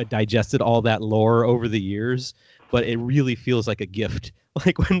like digested all that lore over the years, but it really feels like a gift.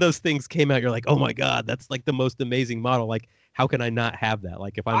 Like when those things came out, you're like, oh my god, that's like the most amazing model. Like how can I not have that?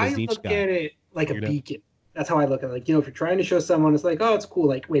 Like if I'm a Zinch look guy, at it like a beacon. That's how I look at it. Like, if you're trying to show someone, it's like, oh, it's cool.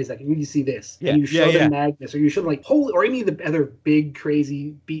 Like, wait a second, you see this. Yeah, and you show them yeah. Magnus, or you show them, like, holy, or any of the other big,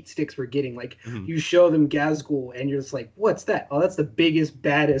 crazy beat sticks we're getting. Like, you show them Gazgul, and you're just like, what's that? Oh, that's the biggest,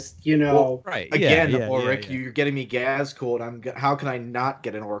 baddest, you know. Well, right. Again, Ulrich, you're getting me Gazgul, and how can I not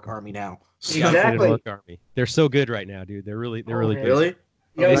get an orc army now? Exactly. Orc army. They're so good right now, dude. They're really good. Really?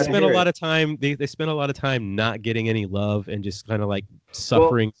 Yeah, they spent a lot of time. They spent a lot of time not getting any love and just kind of like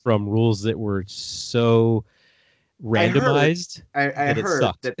suffering from rules that were so randomized. I heard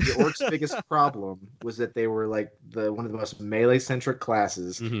that the orcs' biggest problem was that they were like one of the most melee-centric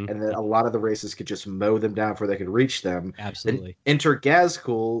classes, and that a lot of the races could just mow them down before they could reach them. Absolutely. Then enter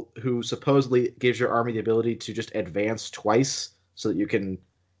Gazgul, who supposedly gives your army the ability to just advance twice so that you can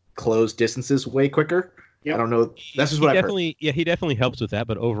close distances way quicker. Yep. I don't know. That's just what I've heard. Yeah, he definitely helps with that.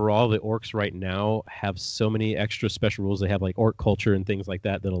 But overall, the orcs right now have so many extra special rules. They have like orc culture and things like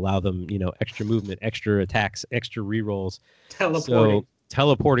that allow them, you know, extra movement, extra attacks, extra rerolls. Teleporting. So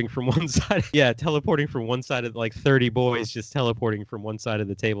teleporting from one side. Yeah, teleporting from one side of like 30 boys, just teleporting from one side of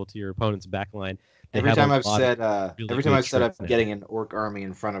the table to your opponent's back line. Every time I've said I'm getting an orc army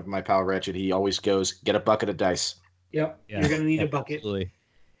in front of my pal Wretched, he always goes, get a bucket of dice. Yep. Yeah. You're going to need a bucket. Absolutely.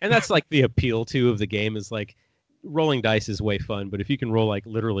 And that's like the appeal too of the game is like rolling dice is way fun, but if you can roll like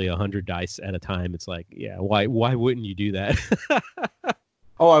literally 100 dice at a time, it's like, yeah, why wouldn't you do that?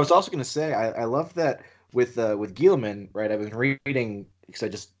 Oh, I was also going to say I love that with Gielman, right? I've been reading because I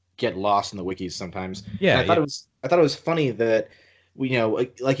just get lost in the wikis sometimes. Yeah, and I thought it was funny that you know,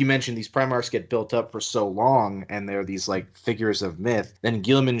 like you mentioned, these Primarchs get built up for so long, and they're these like figures of myth. Then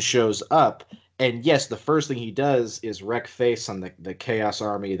Gielman shows up. And yes, the first thing he does is wreck face on the Chaos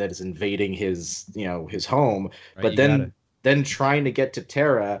Army that is invading his home. Right, but then trying to get to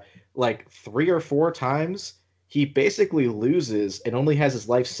Terra like 3 or 4 times, he basically loses and only has his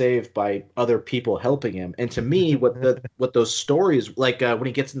life saved by other people helping him. And to me, what those stories like when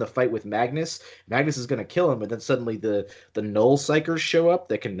he gets in the fight with Magnus is going to kill him, and then suddenly the Null Psychers show up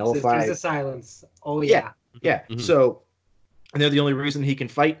that can nullify. Sisters of Silence. Oh yeah. Yeah. Mm-hmm. So. And they're the only reason he can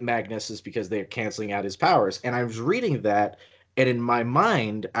fight Magnus is because they're canceling out his powers. And I was reading that, and in my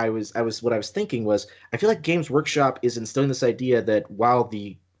mind, what I was thinking was, I feel like Games Workshop is instilling this idea that while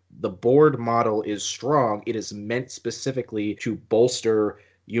the board model is strong, it is meant specifically to bolster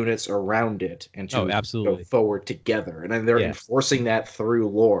units around it and to go forward together. And then they're enforcing that through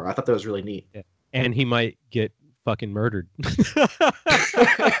lore. I thought that was really neat. Yeah. And he might get fucking murdered.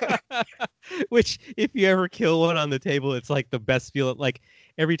 Which, if you ever kill one on the table, it's like the best feel. Like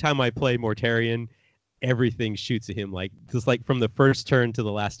every time I play Mortarion, everything shoots at him. Like just like from the first turn to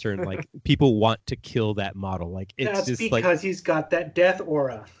the last turn, like people want to kill that model. Like it's that's just because he's got that death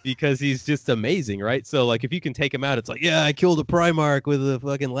aura. Because he's just amazing, right? So like if you can take him out, it's like, yeah, I killed a Primarch with a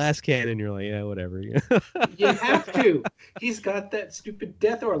fucking last cannon. You're like, yeah, whatever. You have to. He's got that stupid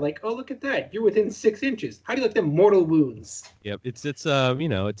death aura. Like, oh, look at that. You're within 6 inches. How do you like them mortal wounds? Yep.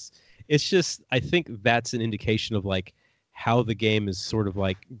 It's just, I think that's an indication of like how the game is sort of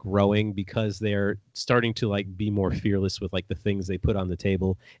like growing, because they're starting to like be more fearless with like the things they put on the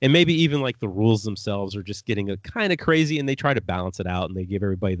table, and maybe even like the rules themselves are just getting a kind of crazy, and they try to balance it out and they give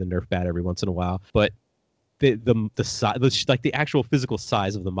everybody the nerf bat every once in a while. But the size, like the actual physical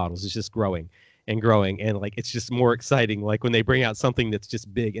size of the models is just growing and growing, and like it's just more exciting. Like when they bring out something that's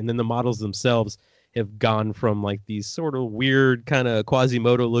just big, and then the models themselves have gone from like these sort of weird kind of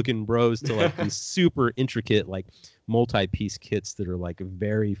Quasimodo looking bros to like these super intricate like multi-piece kits that are like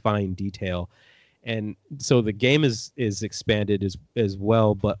very fine detail. And so the game is expanded as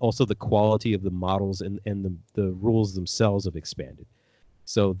well, but also the quality of the models and the rules themselves have expanded.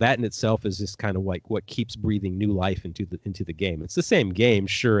 So that in itself is just kind of like what keeps breathing new life into the game. It's the same game,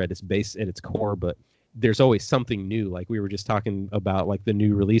 sure, at its base, at its core, but there's always something new. Like we were just talking about like the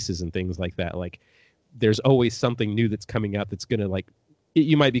new releases and things like that. Like there's always something new that's coming out that's going to like,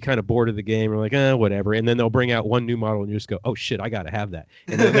 you might be kind of bored of the game or like, whatever. And then they'll bring out one new model and you just go, oh shit, I got to have that.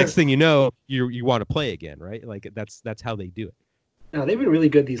 And the next thing you know, you want to play again, right? Like that's how they do it. No, they've been really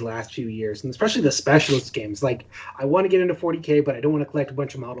good these last few years, and especially the specialist games. Like, I want to get into 40K, but I don't want to collect a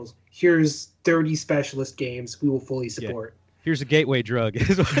bunch of models. Here's 30 specialist games we will fully support. Here's a gateway drug.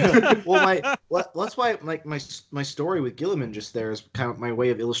 Well, that's why my story with Gilliman just there is kind of my way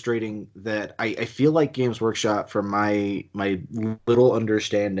of illustrating that I feel like Games Workshop, from my little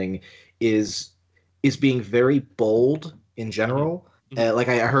understanding, is being very bold in general. Like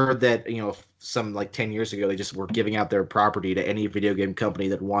I heard that some like 10 years ago they just were giving out their property to any video game company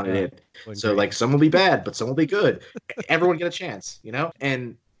that wanted it. So like some will be bad, but some will be good. Everyone get a chance,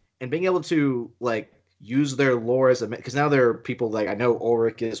 and being able to like use their lore as because now there are people like I know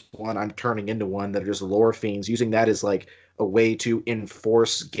Ulrich is one. I'm turning into one that are just lore fiends, using that as like a way to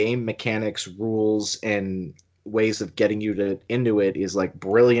enforce game mechanics, rules, and ways of getting you into it is like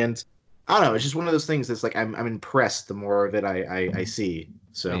brilliant. I don't know. It's just one of those things that's like I'm impressed the more of it I see.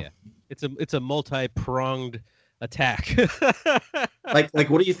 So yeah, it's a multi-pronged attack. like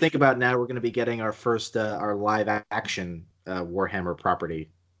what do you think about now? We're going to be getting our first our live action Warhammer property.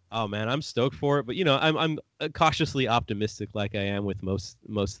 Oh man, I'm stoked for it, but I'm cautiously optimistic, like I am with most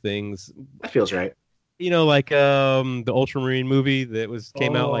things. That feels right. Like the Ultramarine movie that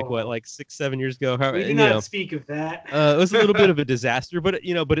came out like 6-7 years ago. We do not speak of that. It was a little bit of a disaster, but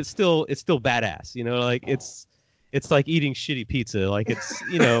but it's still badass. Like it's like eating shitty pizza. Like it's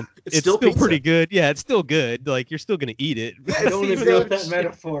it's still pretty good. Yeah, it's still good. Like you're still gonna eat it. I don't agree with that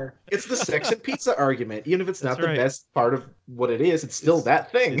metaphor. It's the sex and pizza argument. Even if it's not the best part of what it is, it's still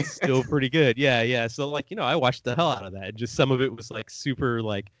that thing. It's still pretty good. Yeah. So like I watched the hell out of that. Just some of it was like super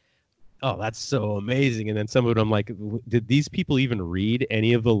like, oh, that's so amazing. And then some of it I'm like, did these people even read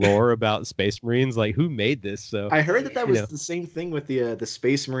any of the lore about Space Marines? Like, who made this? So I heard that was the same thing with the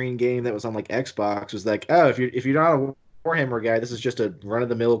Space Marine game that was on like Xbox. Was like, oh, if you're not a Warhammer guy, this is just a run of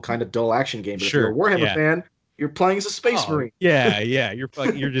the mill kind of dull action game. But if you're a Warhammer fan, you're playing as a Space Marine. Yeah.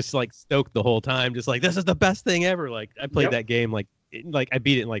 You're just like stoked the whole time, just like this is the best thing ever. Like I played that game like I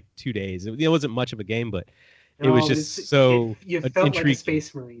beat it in like 2 days. It wasn't much of a game, but it was just so you felt intriguing. Like a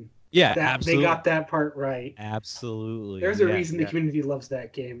Space Marine. Yeah, absolutely. They got that part right. Absolutely. There's a reason the community loves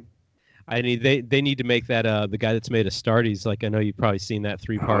that game. They need to make that the guy that's made Astartes, like I know you've probably seen that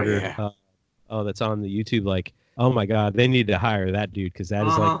 3-parter that's on the YouTube. Like, oh my god, they need to hire that dude because that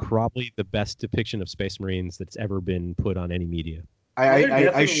is like probably the best depiction of Space Marines that's ever been put on any media.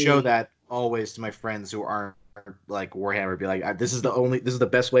 I show that always to my friends who aren't like Warhammer. Be like, this is the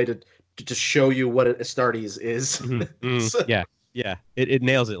best way to show you what Astartes is. So, yeah, it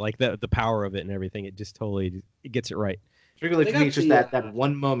nails it. Like the power of it and everything. It just totally gets it right. Particularly for me, it's just that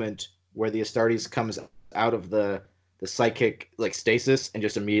one moment where the Astartes comes out of the psychic like stasis and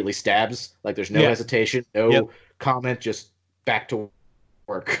just immediately stabs. Like there's no hesitation, no comment, just back to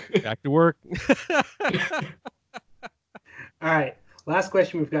work. Back to work. All right, last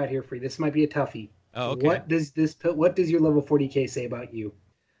question we've got here for you. This might be a toughie. Oh, okay. What does your level 40K say about you?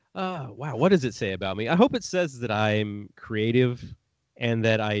 Wow, what does it say about me? I hope it says that I'm creative and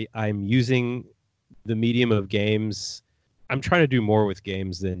that I'm using the medium of games. I'm trying to do more with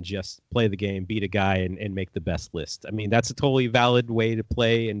games than just play the game, beat a guy, and make the best list. I mean, that's a totally valid way to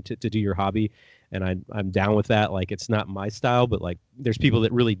play and to do your hobby, and I'm down with that. Like, it's not my style, but like, there's people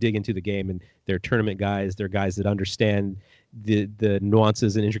that really dig into the game, and they're tournament guys. They're guys that understand the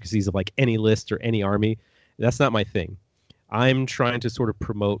nuances and intricacies of like any list or any army. That's not my thing. I'm trying to sort of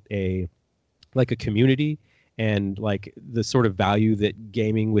promote a community and like the sort of value that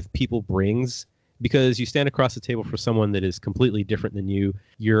gaming with people brings, because you stand across the table for someone that is completely different than you.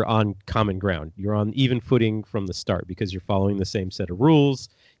 You're on common ground. You're on even footing from the start because you're following the same set of rules.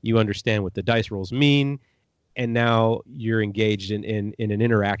 You understand what the dice rolls mean. And now you're engaged in an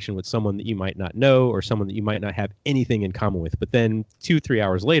interaction with someone that you might not know or someone that you might not have anything in common with. But then 2-3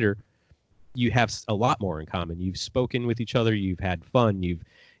 hours later, you have a lot more in common. You've spoken with each other. You've had fun. You've,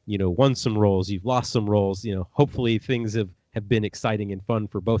 won some roles. You've lost some roles. Hopefully things have been exciting and fun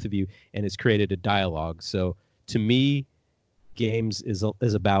for both of you, and it's created a dialogue. So to me, games is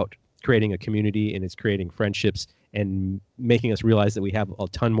about creating a community, and it's creating friendships and making us realize that we have a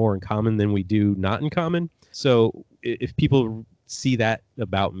ton more in common than we do not in common. So if people see that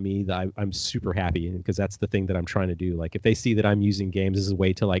about me, I'm super happy, because that's the thing that I'm trying to do. Like, if they see that I'm using games as a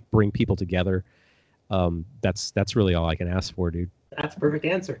way to like bring people together, that's really all I can ask for, dude. That's a perfect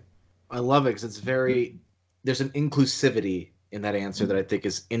answer. I love it because there's an inclusivity in that answer that I think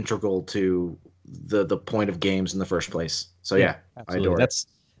is integral to the point of games in the first place. So yeah, I adore it.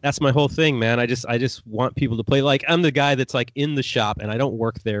 That's my whole thing, man. I just want people to play. Like, I'm the guy that's like in the shop, and I don't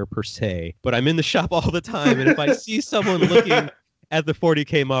work there per se, but I'm in the shop all the time. And if I see someone looking at the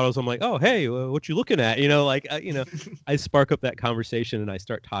 40K models, I'm like, oh, hey, what you looking at? I spark up that conversation and I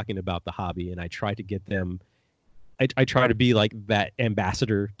start talking about the hobby, and I try to get them. I try to be like that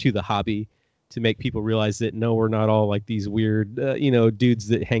ambassador to the hobby, to make people realize that no, we're not all like these weird, dudes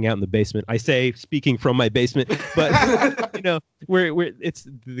that hang out in the basement. I say, speaking from my basement, but where it's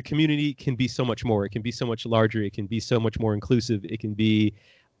the community can be so much more. It can be so much larger. It can be so much more inclusive. It can be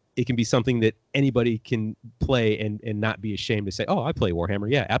something that anybody can play and not be ashamed to say, oh, I play Warhammer.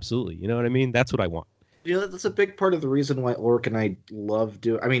 Yeah, absolutely. You know what I mean? That's what I want. That's a big part of the reason why Ulrich and I love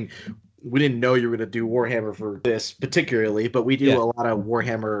doing. I mean, we didn't know you were going to do Warhammer for this particularly, but we do a lot of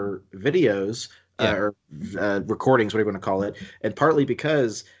Warhammer videos or recordings, whatever you want to call it. And partly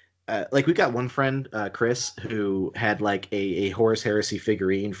because, we've got one friend, Chris, who had like a Horus Heresy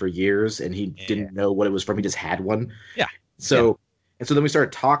figurine for years, and he didn't know what it was from. He just had one. Yeah. So then we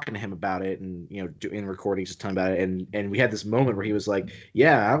started talking to him about it, and doing recordings, just talking about it, and we had this moment where he was like,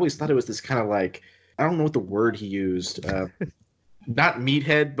 "Yeah, I always thought it was this kind of like, I don't know what the word he used." Not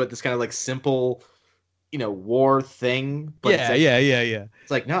meathead, but this kind of like simple, war thing. But yeah. It's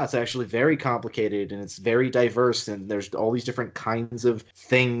like, no, it's actually very complicated, and it's very diverse, and there's all these different kinds of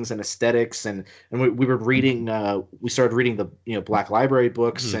things and aesthetics. And we were reading, we started reading the Black Library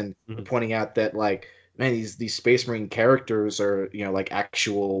books, and pointing out that like, man, these Space Marine characters are like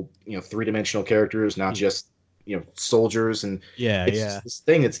actual three-dimensional characters, not just soldiers. And it's this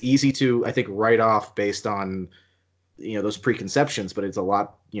thing that's easy to, I think, write off based on those preconceptions, but it's a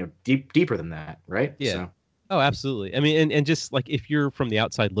lot deeper than that, right? Oh, absolutely. I mean, and just like, if you're from the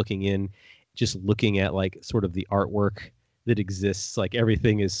outside looking in, just looking at like sort of the artwork that exists, like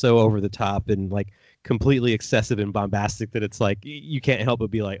everything is so over the top and like completely excessive and bombastic that it's like you can't help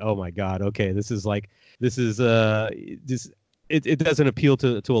but be like, oh my god, okay, this is it doesn't appeal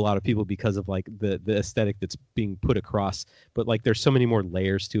to a lot of people because of like the aesthetic that's being put across. But like, there's so many more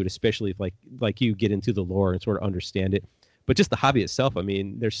layers to it, especially if like you get into the lore and sort of understand it. But just the hobby itself, I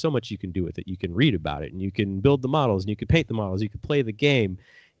mean, there's so much you can do with it. You can read about it, and you can build the models, and you can paint the models, you can play the game,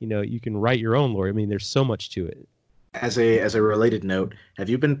 you can write your own lore. I mean, there's so much to it. As a related note, have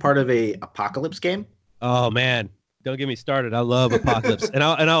you been part of a Apocalypse game? Oh man, don't get me started. I love Apocalypse. and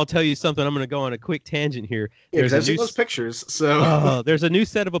I'll tell you something. I'm going to go on a quick tangent here. Yeah, because I've seen those pictures. So there's a new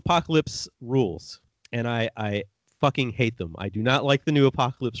set of Apocalypse rules, and I fucking hate them. I do not like the new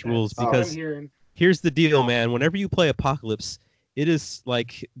Apocalypse rules because here's the deal, man. Whenever you play Apocalypse, it is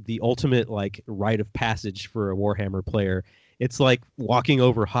like the ultimate like rite of passage for a Warhammer player. It's like walking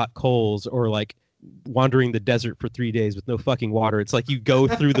over hot coals, or like wandering the desert for 3 days with no fucking water. It's like you go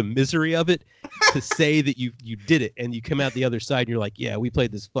through the misery of it to say that you did it, and you come out the other side and you're like, yeah, we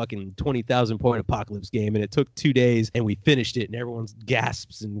played this fucking 20,000 point Apocalypse game, and it took 2 days and we finished it, and everyone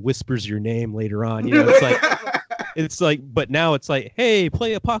gasps and whispers your name later on. It's like but now it's like, hey,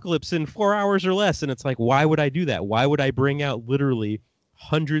 play Apocalypse in 4 hours or less, and it's like, why would I do that? Why would I bring out literally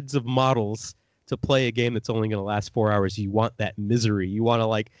hundreds of models to play a game that's only going to last 4 hours? You want that misery. You want to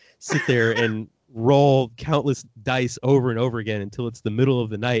like sit there and roll countless dice over and over again until it's the middle of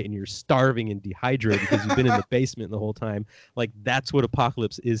the night and you're starving and dehydrated because you've been in the basement the whole time. Like, that's what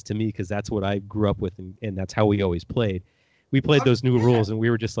Apocalypse is to me, because that's what I grew up with, and that's how we always played. We played those new rules, and we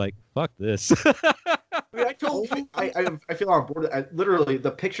were just like, fuck this. I feel on board. Literally,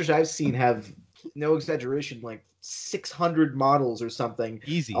 the pictures I've seen have, no exaggeration, like 600 models or something.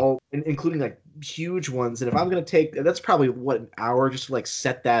 Easy. Including like huge ones. And if I'm going to take, that's probably an hour just to like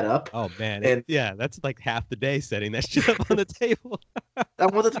set that up. Oh man. That's like half the day setting that shit up on the table. I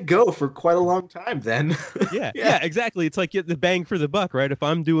wanted to go for quite a long time then. Yeah, exactly. It's like the bang for the buck, right? If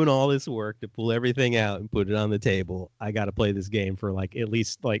I'm doing all this work to pull everything out and put it on the table, I got to play this game for like at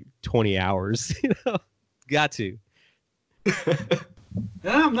least like 20 hours, Got to.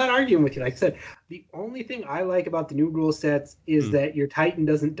 No, I'm not arguing with you. Like I said, the only thing I like about the new rule sets is that your Titan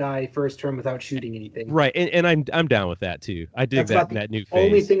doesn't die first turn without shooting anything. Right, and I'm down with that too. I dig that new phase.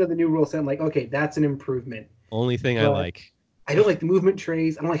 Only thing of the new rule set, I'm like, okay, that's an improvement. Only thing I like. I don't like the movement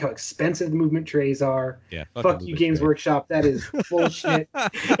trays. I don't like how expensive the movement trays are. Yeah. Fuck you, Games Workshop. That is bullshit.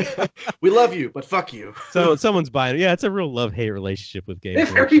 We love you, but fuck you. So someone's buying it. Yeah, it's a real love-hate relationship with Games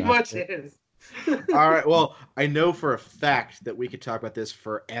Workshop. It very much is. All right. Well, I know for a fact that we could talk about this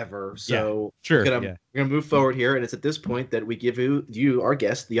forever. So sure. We're gonna move forward here, and it's at this point that we give you, our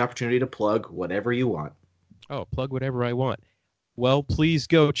guest, the opportunity to plug whatever you want. Oh, plug whatever I want. Well, please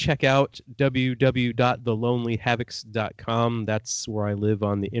go check out www.thelonelyhavocs.com. That's where I live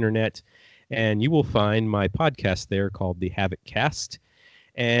on the internet, and you will find my podcast there called the Havoc Cast.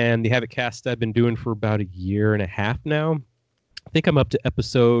 And the Havoc Cast I've been doing for about a year and a half now. I think I'm up to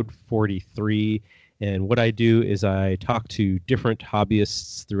episode 43, And what I do is I talk to different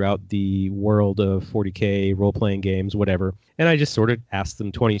hobbyists throughout the world of 40K, role-playing games, whatever. And I just sort of ask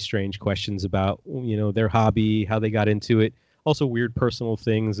them 20 strange questions about, their hobby, how they got into it. Also weird personal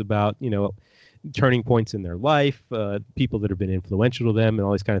things about, turning points in their life, people that have been influential to them and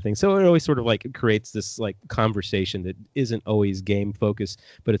all these kind of things. So it always sort of like creates this like conversation that isn't always game focused,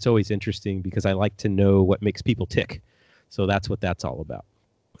 but it's always interesting because I like to know what makes people tick. So that's what that's all about.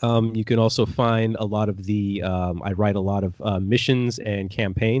 You can also find a lot of I write a lot of missions and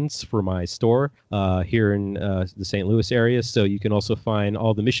campaigns for my store here in the St. Louis area. So you can also find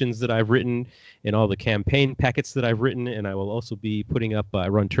all the missions that I've written and all the campaign packets that I've written. And I will also be putting up, I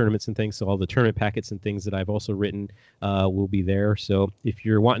run tournaments and things. So all the tournament packets and things that I've also written will be there. So if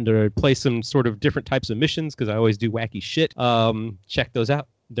you're wanting to play some sort of different types of missions, because I always do wacky shit, check those out.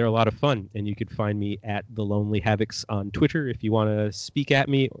 They're a lot of fun, and you can find me at The Lonely Havocs on Twitter if you want to speak at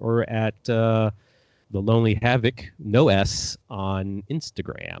me, or at The Lonely Havoc, no S, on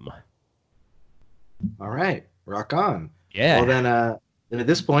Instagram. All right, rock on. Yeah. Well, then at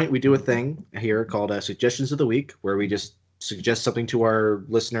this point, we do a thing here called Suggestions of the Week, where we just suggest something to our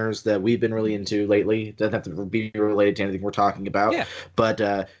listeners that we've been really into lately. It doesn't have to be related to anything we're talking about. Yeah.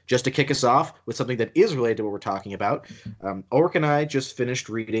 But just to kick us off with something that is related to what we're talking about, Ulrich and I just finished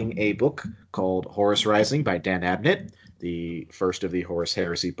reading a book called Horus Rising by Dan Abnett, the first of the Horus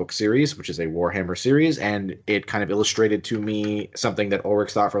Heresy book series, which is a Warhammer series, and it kind of illustrated to me something that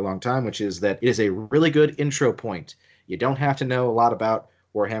Ulrich thought for a long time, which is that it is a really good intro point. You don't have to know a lot about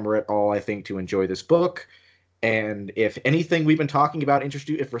Warhammer at all, I think, to enjoy this book. And if anything we've been talking about interests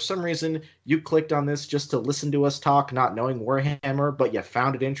you, if for some reason you clicked on this just to listen to us talk, not knowing Warhammer, but you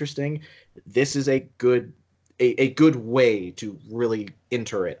found it interesting, this is a good way to really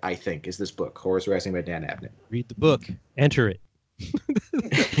enter it, I think, is this book, Horus Rising by Dan Abnett. Read the book. Enter it.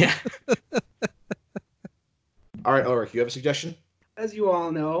 Yeah. All right, Ulrich, you have a suggestion? As you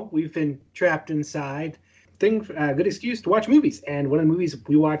all know, we've been trapped inside. Good excuse to watch movies. And one of the movies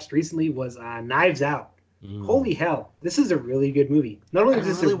we watched recently was Knives Out. Holy hell, this is a really good movie. Not only is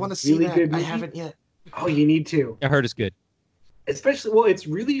this really a want to see really that. good movie, I haven't yet. Oh, you need to. I heard it's good. Especially, well, it's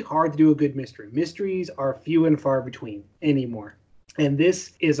really hard to do a good mystery. Mysteries are few and far between anymore. And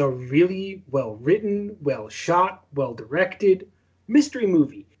this is a really well-written, well-shot, well-directed mystery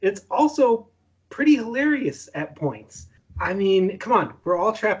movie. It's also pretty hilarious at points. I mean, come on, we're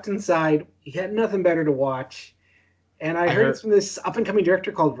all trapped inside. You had nothing better to watch. And I heard it's from this up-and-coming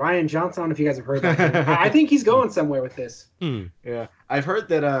director called Ryan Johnson. I don't know if you guys have heard that. I think he's going somewhere with this. Yeah. I've heard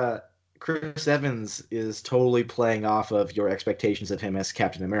that Chris Evans is totally playing off of your expectations of him as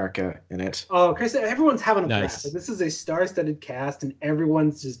Captain America in it. Oh, Chris, everyone's having a Nice. blast. Like, this is a star-studded cast, and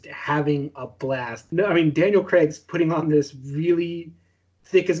everyone's just having a blast. No, I mean, Daniel Craig's putting on this really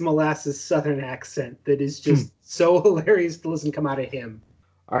thick-as-molasses Southern accent that is just so hilarious to listen come out of him.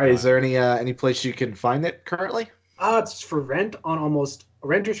 All right. Is there any place you can find it currently? It's for rent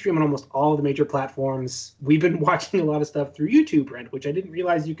or stream on almost all the major platforms. We've been watching a lot of stuff through YouTube Rent, which I didn't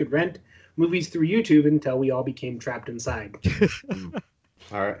realize you could rent movies through YouTube until we all became trapped inside.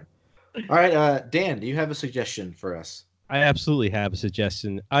 All right. Dan, do you have a suggestion for us? I absolutely have a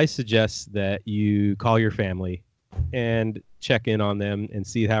suggestion. I suggest that you call your family and check in on them and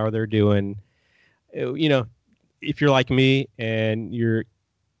see how they're doing. If you're like me and you're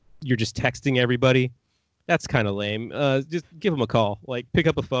just texting everybody, that's kind of lame. Just give them a call. Like, pick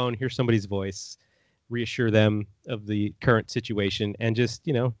up a phone, hear somebody's voice, reassure them of the current situation, and just,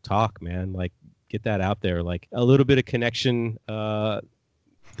 talk, man. Like, get that out there. Like, a little bit of connection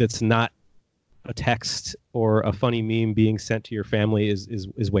that's not a text or a funny meme being sent to your family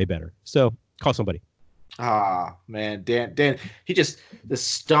is way better. So, call somebody. Ah, man, Dan, he just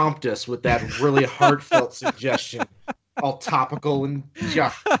stomped us with that really heartfelt suggestion. All topical and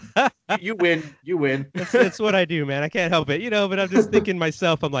you win. That's what I do, man. I can't help it, but I'm just thinking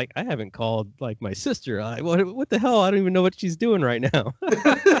myself, I'm like, I haven't called like my sister. What the hell? I don't even know what she's doing right now.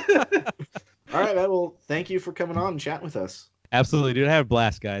 All right, man. Well, thank you for coming on and chatting with us. Absolutely, dude. I have a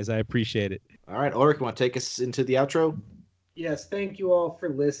blast, guys. I appreciate it. All right, Ulrich, you want to take us into the outro? Yes, thank you all for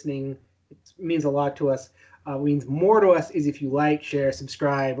listening. It means a lot to us. What means more to us is if you like, share,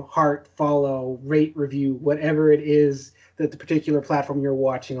 subscribe, heart, follow, rate, review, whatever it is that the particular platform you're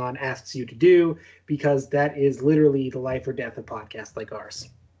watching on asks you to do, because that is literally the life or death of podcasts like ours.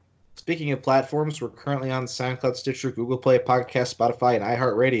 Speaking of platforms, we're currently on SoundCloud, Stitcher, Google Play, Podcast, Spotify, and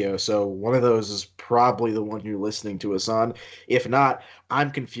iHeartRadio, so one of those is probably the one you're listening to us on. If not, I'm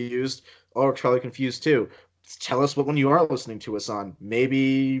confused. Ulrich's probably confused too. Tell us what one you are listening to us on.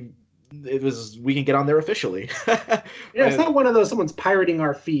 Maybe we can get on there officially. Yeah, it's not one of those someone's pirating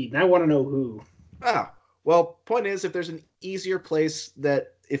our feed, and I want to know who. Ah, well, point is, if there's an easier place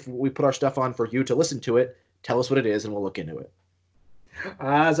that if we put our stuff on for you to listen to it, tell us what it is and we'll look into it.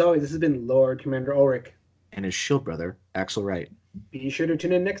 As always, this has been Lord Commander Ulrich. And his shield brother, Axel Wright. Be sure to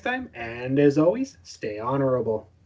tune in next time, and as always, stay honorable.